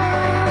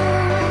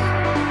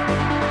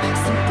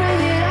 so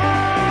bring it on.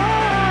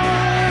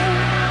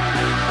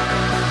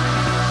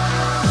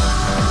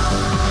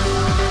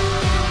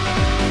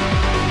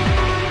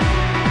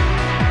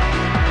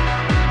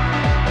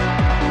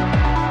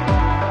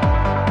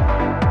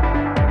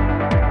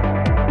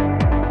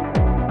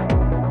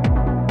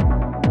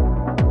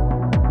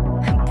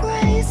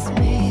 Embrace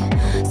me,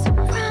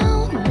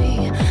 surround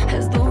me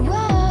as the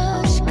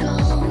rush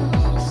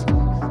comes.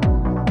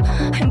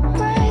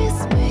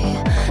 Embrace me,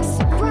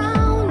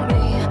 surround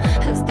me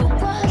as the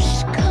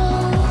rush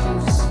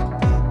comes.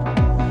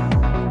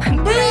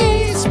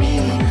 Embrace me,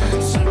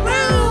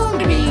 surround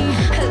me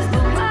as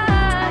the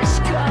rush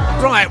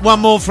comes. Right, one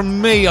more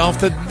from me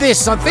after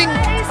this, I think.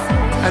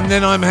 And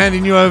then I'm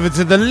handing you over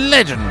to the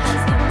legend,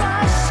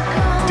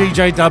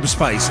 DJ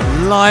Dubspace,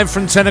 live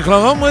from 10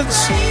 o'clock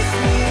onwards.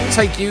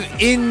 Take you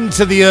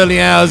into the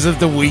early hours of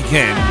the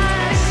weekend.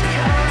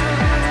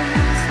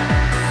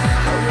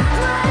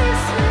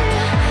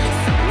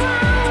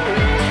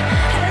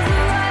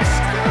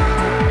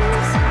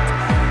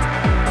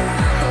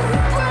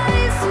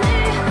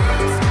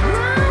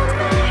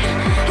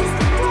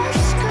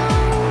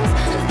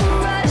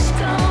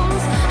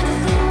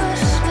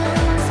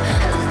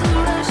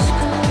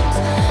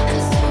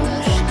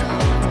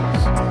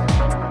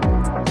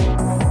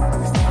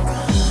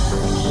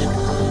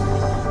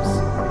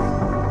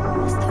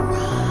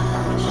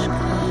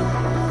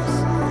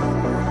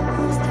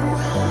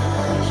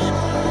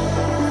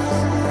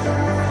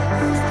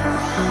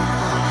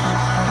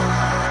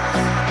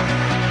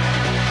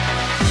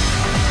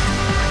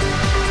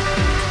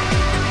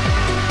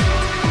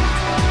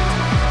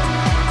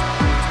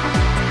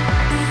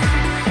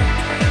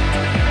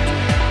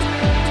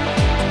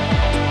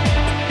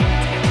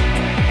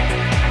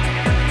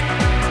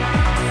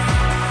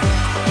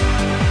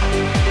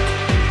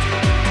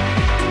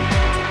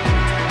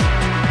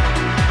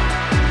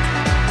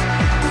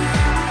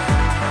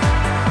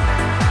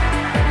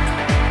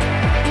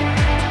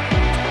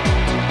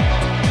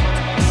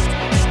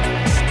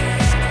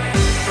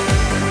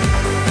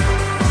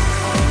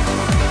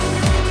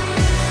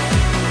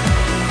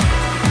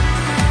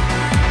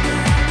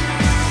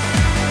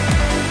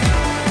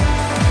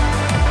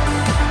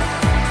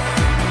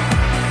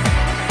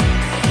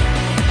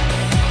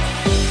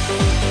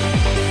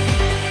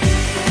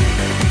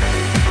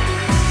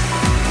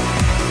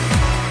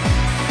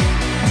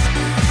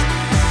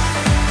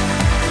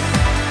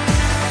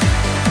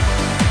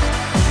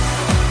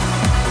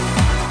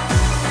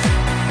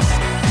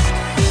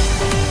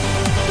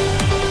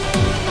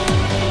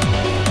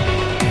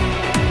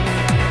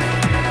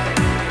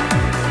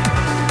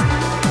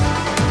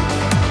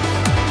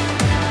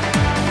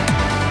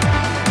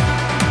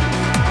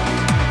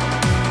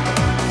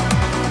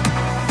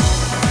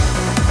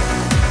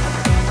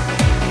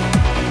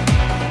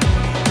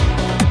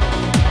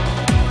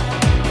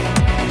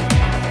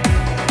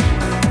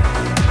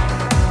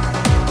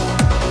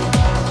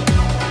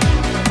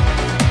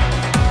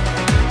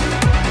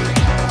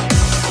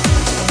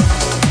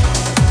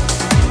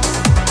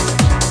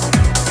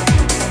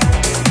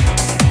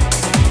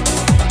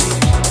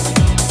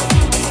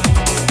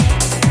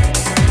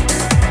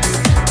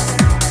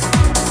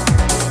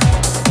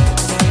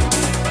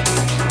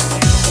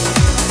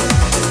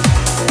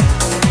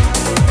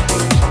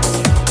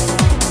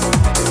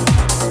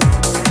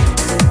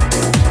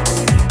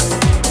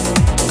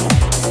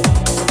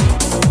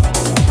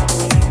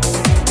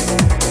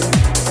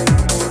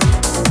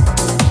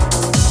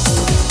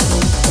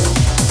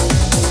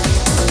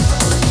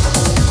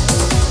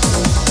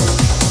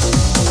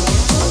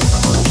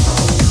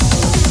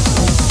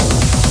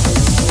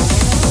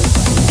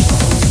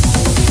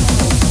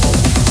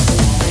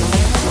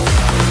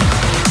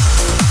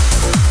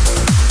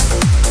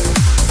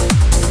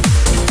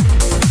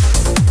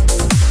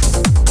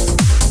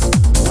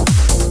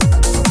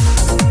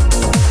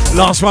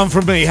 Last one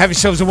from me. Have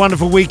yourselves a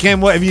wonderful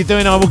weekend. Whatever you're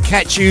doing, I will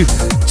catch you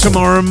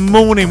tomorrow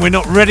morning. We're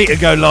not ready to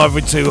go live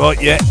with Too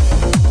Hot yet,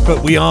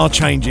 but we are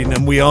changing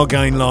and we are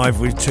going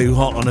live with Too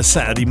Hot on a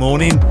Saturday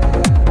morning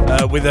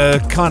with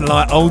a kind of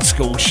like old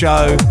school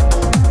show.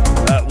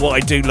 What I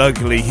do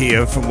locally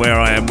here from where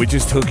I am, we're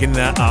just hooking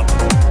that up.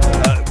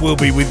 We'll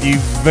be with you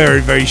very,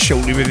 very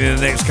shortly within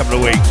the next couple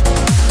of weeks.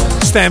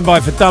 Stand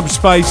by for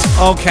Dubspace.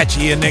 I'll catch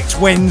you here next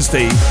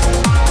Wednesday.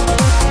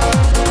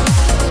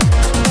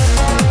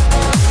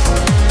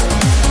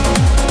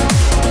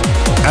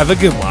 Have a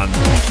good one.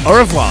 Au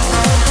revoir.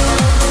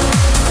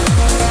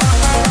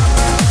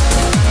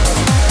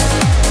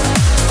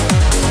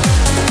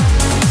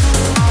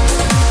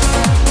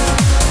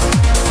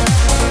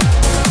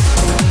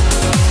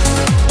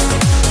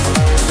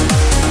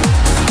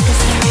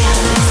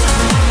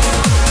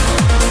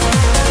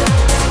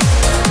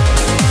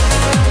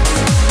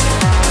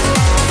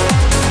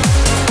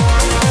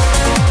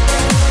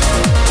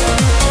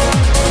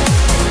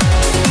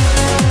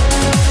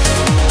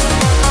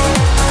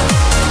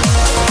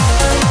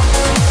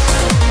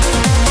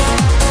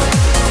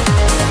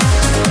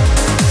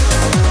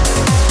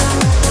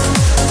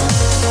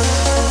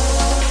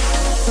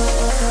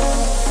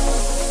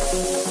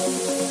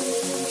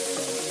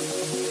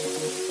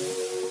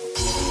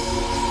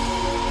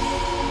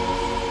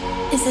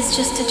 Is this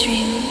just a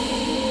dream?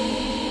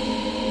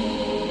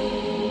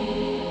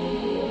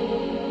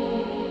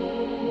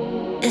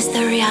 Is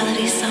there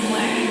reality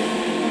somewhere?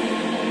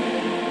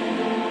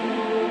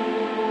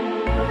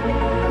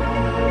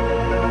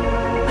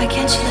 Why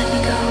can't you let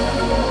me go?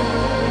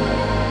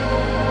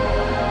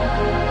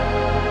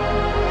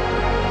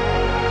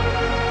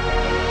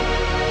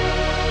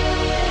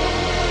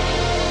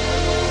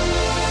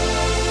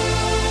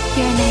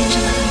 You're an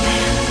angel of a man.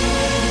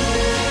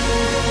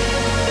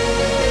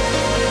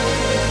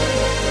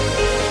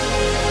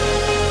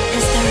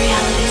 Is there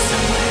reality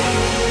somewhere?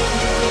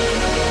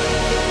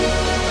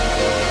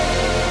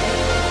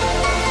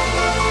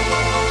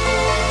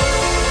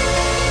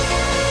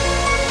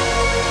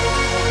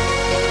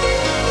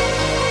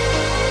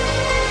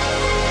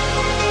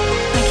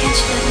 Why can't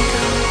you let me go?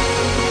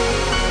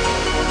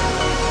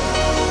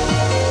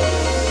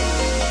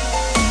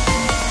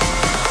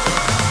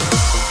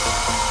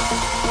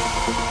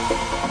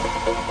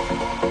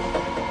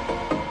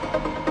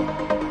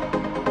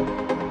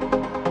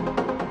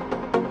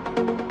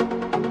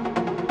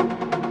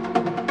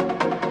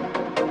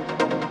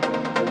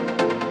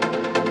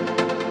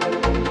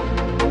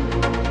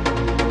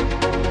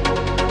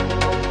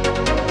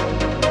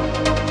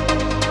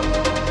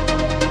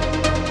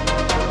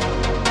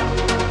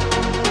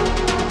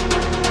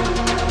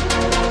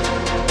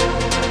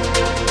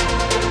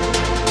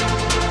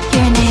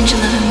 You're an angel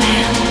of a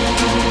man.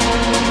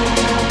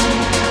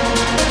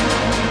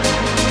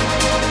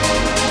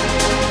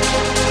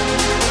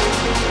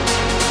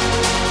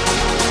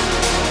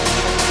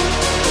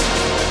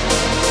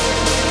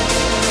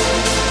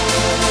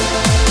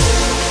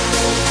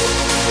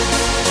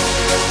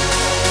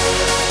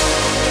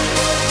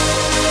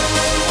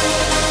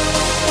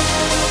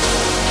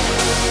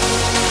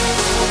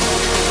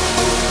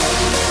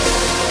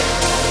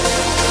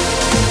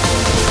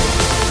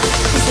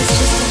 Is this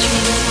just a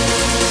dream?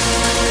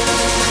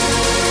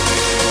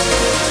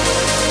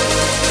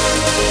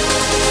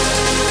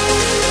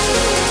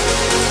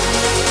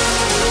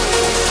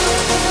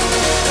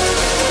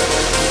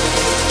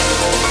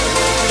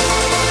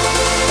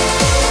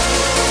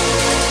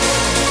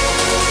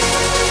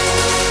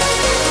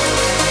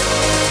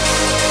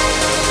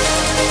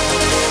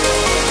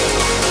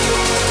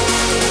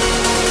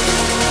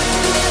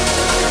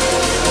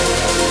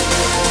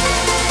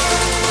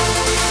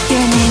 You're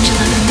an angel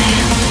of a man.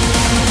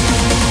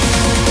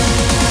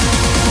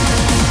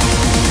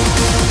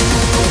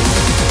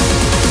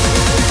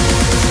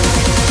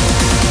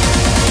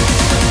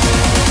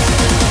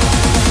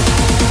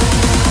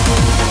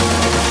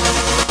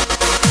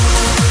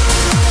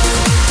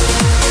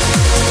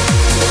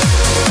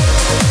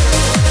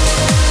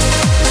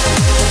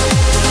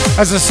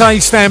 As I say,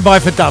 stand by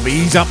for Dubby.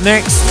 He's up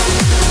next.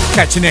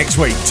 Catch you next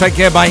week. Take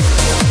care, babe.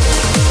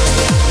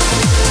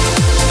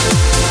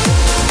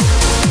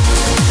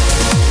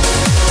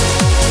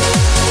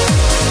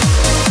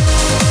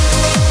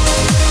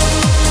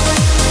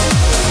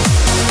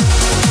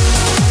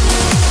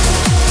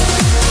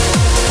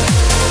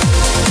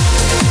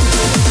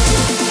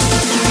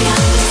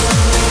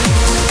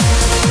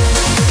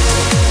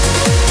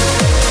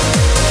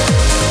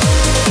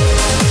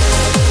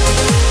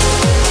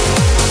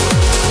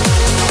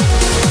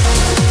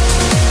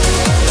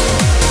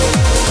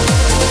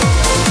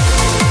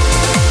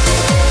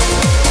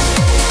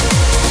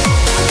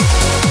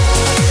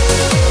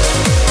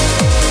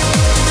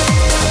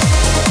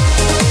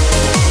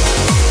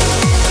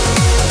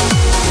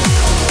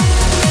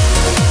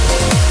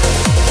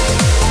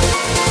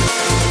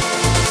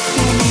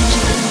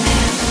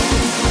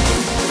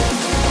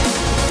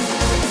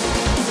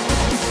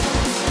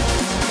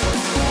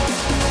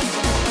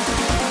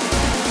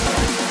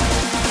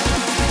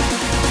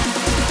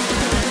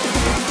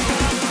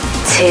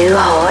 Too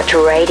Hot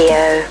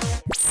Radio.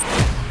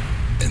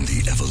 And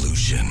the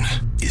evolution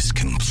is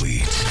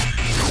complete.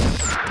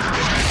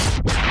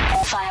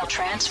 File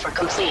transfer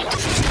complete.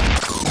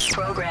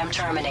 Program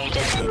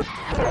terminated.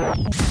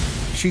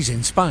 She's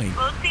in Spain.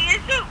 We'll see you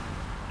soon.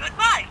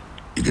 Goodbye.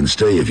 You can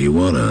stay if you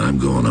wanna. I'm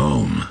going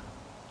home.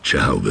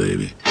 Ciao,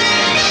 baby.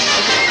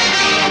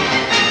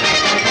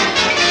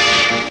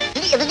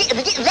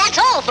 That's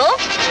all,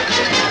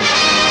 folks.